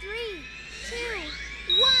 3, 2,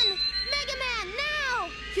 1. Mega Man, now!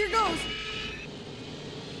 Here goes.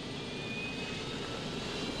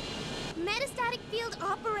 Metastatic field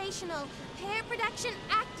operational. Pair production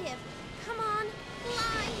active. Come on,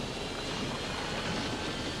 fly.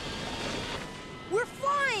 We're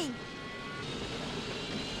flying.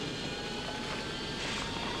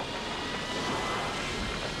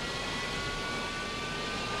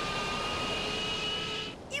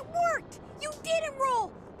 It worked. You didn't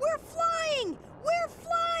roll. We're flying. We're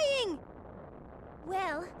flying.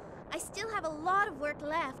 Well, I still have a lot of work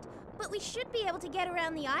left, but we should be able to get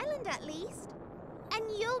around the island at least. And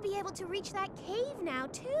you'll be able to reach that cave now,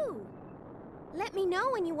 too. Let me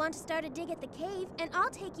know when you want to start a dig at the cave, and I'll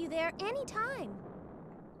take you there anytime.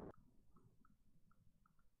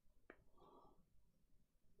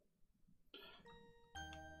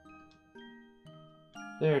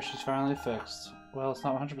 There, she's finally fixed. Well, it's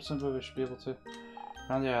not 100%, but we should be able to.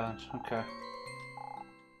 Around the island. Okay.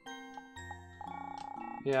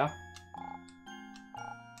 Yeah.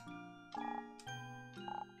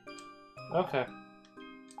 Okay.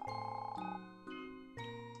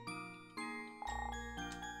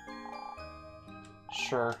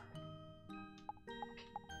 Sure.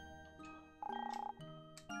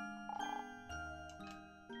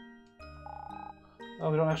 Oh,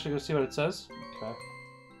 we don't actually go see what it says? Okay.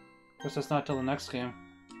 Guess that's not till the next game.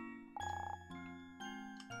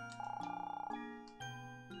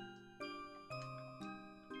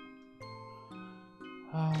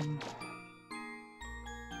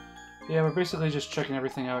 Yeah, we're basically just checking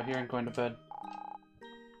everything out here and going to bed.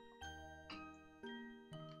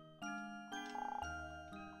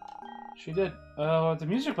 She did. The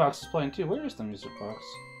music box is playing too. Where is the music box?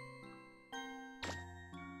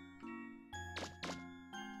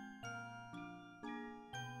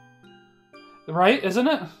 Right, isn't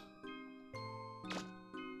it?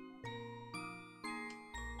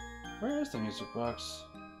 Where is the music box?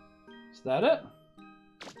 Is that it?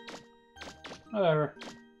 Whatever.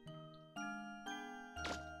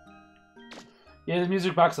 Yeah, the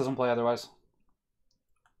music box doesn't play otherwise.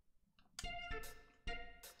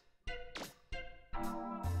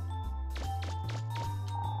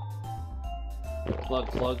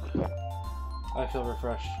 Plug. I feel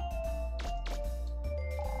refreshed.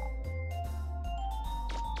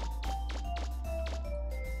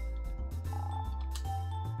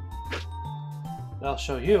 I'll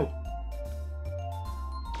show you.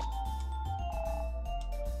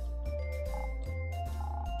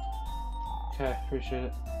 Okay, appreciate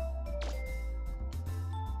it.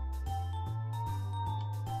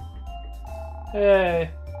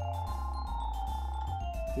 Hey!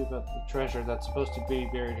 About the treasure that's supposed to be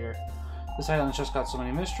buried here. This island's just got so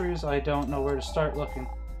many mysteries, I don't know where to start looking.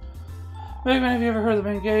 Maybe many of you ever heard of the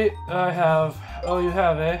main gate? I have. Oh, you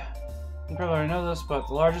have, eh? You probably already know this, but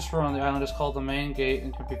the largest room on the island is called the main gate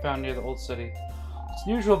and can be found near the old city. What's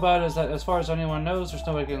unusual about it is that, as far as anyone knows, there's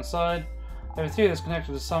no way to get inside. Every theory that's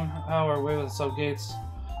connected to somehow or way with the sub-gates.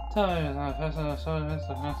 Tell me,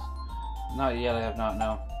 not yet, I have not,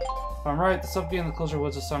 no. If I'm right, the sub-gate in the closer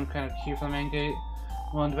woods is some kind of key for the main gate.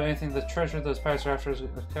 Willing to bet anything the treasure those pirates are after is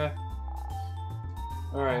okay?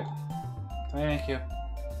 Alright. Thank you.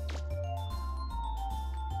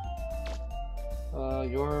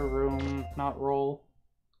 Your room, not roll.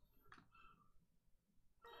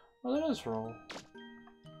 Well, it is roll.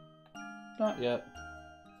 Not yet.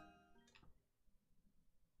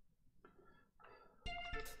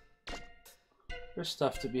 There's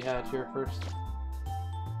stuff to be had here first.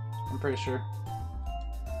 I'm pretty sure.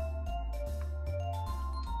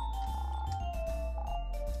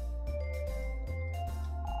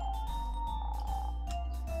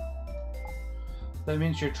 That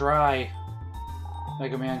means you're dry.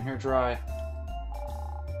 Mega Man, you're dry.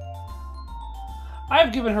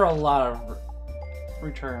 I've given her a lot of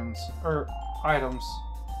returns. Or items.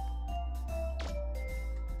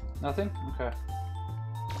 Nothing? Okay.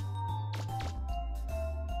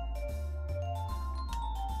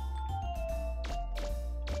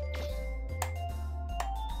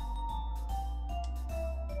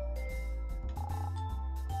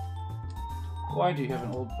 Why do you have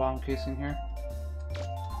an old bomb casing here?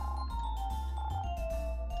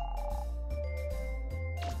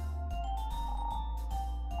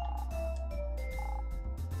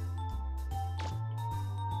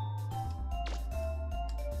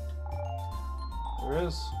 There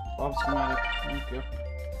is. Bomb schematic. Thank you.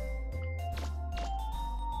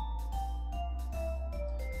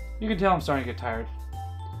 You can tell I'm starting to get tired.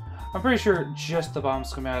 I'm pretty sure just the bomb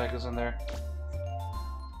schematic is in there.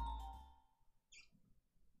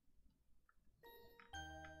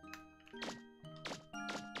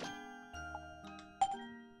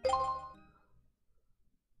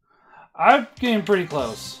 I'm getting pretty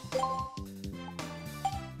close. There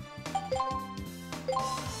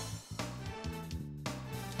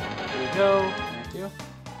we go. Thank you.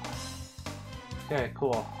 Okay,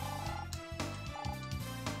 cool.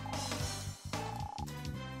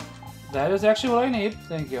 That is actually what I need.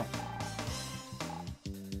 Thank you.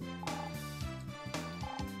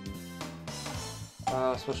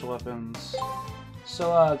 Special weapons.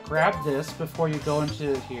 So, grab this before you go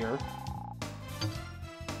into here.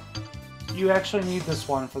 You actually need this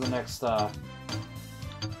one for the next,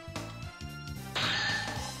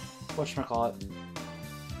 whatchamacallit.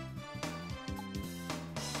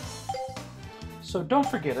 So don't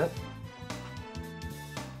forget it.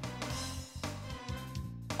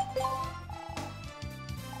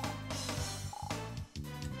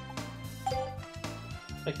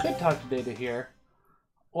 I could talk to Data here,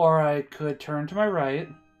 or I could turn to my right,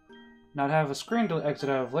 not have a screen to exit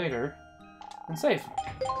out of later, and save.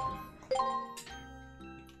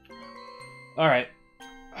 Alright.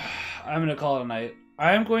 I'm going to call it a night.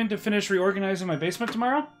 I am going to finish reorganizing my basement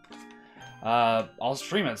tomorrow. I'll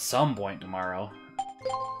stream at some point tomorrow.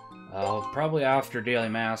 Probably after Daily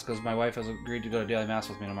Mass, because my wife has agreed to go to Daily Mass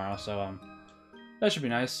with me tomorrow, so, that should be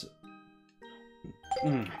nice.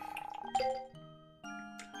 And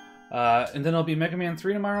then it'll be Mega Man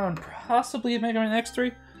 3 tomorrow, and possibly Mega Man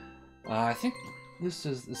X3. I think this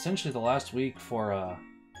is essentially the last week for,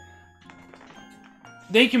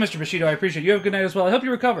 Thank you, Mr. Bushido. I appreciate it. You have a good night as well. I hope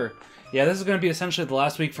you recover. Yeah, this is going to be essentially the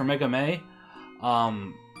last week for Mega May.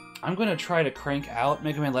 I'm going to try to crank out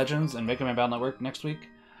Mega Man Legends and Mega Man Battle Network next week.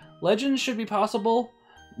 Legends should be possible.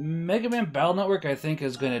 Mega Man Battle Network, I think,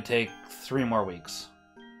 is going to take 3 more weeks.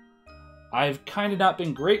 I've kind of not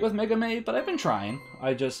been great with Mega May, but I've been trying.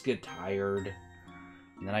 I just get tired,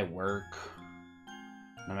 and then I work,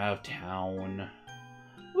 and I'm out of town.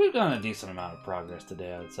 We've done a decent amount of progress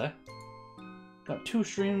today, I would say. Got 2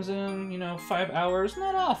 streams in, 5 hours.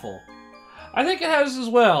 Not awful. I think it has as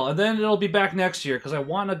well, and then it'll be back next year, because I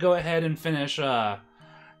want to go ahead and finish the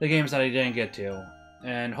games that I didn't get to.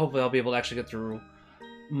 And hopefully I'll be able to actually get through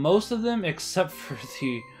most of them, except for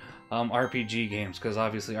the RPG games, because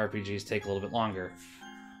obviously RPGs take a little bit longer.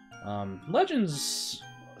 Legends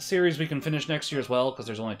series we can finish next year as well, because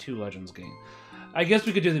there's only 2 Legends games. I guess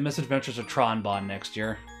we could do the Misadventures of Tron Bonne next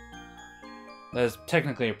year. That's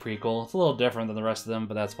technically a prequel. It's a little different than the rest of them,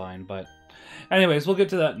 but that's fine. But anyways, we'll get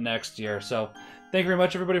to that next year. So thank you very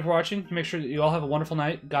much, everybody, for watching. Make sure that you all have a wonderful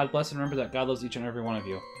night. God bless, and remember that God loves each and every one of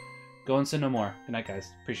you. Go and sin no more. Good night,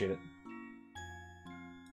 guys. Appreciate it.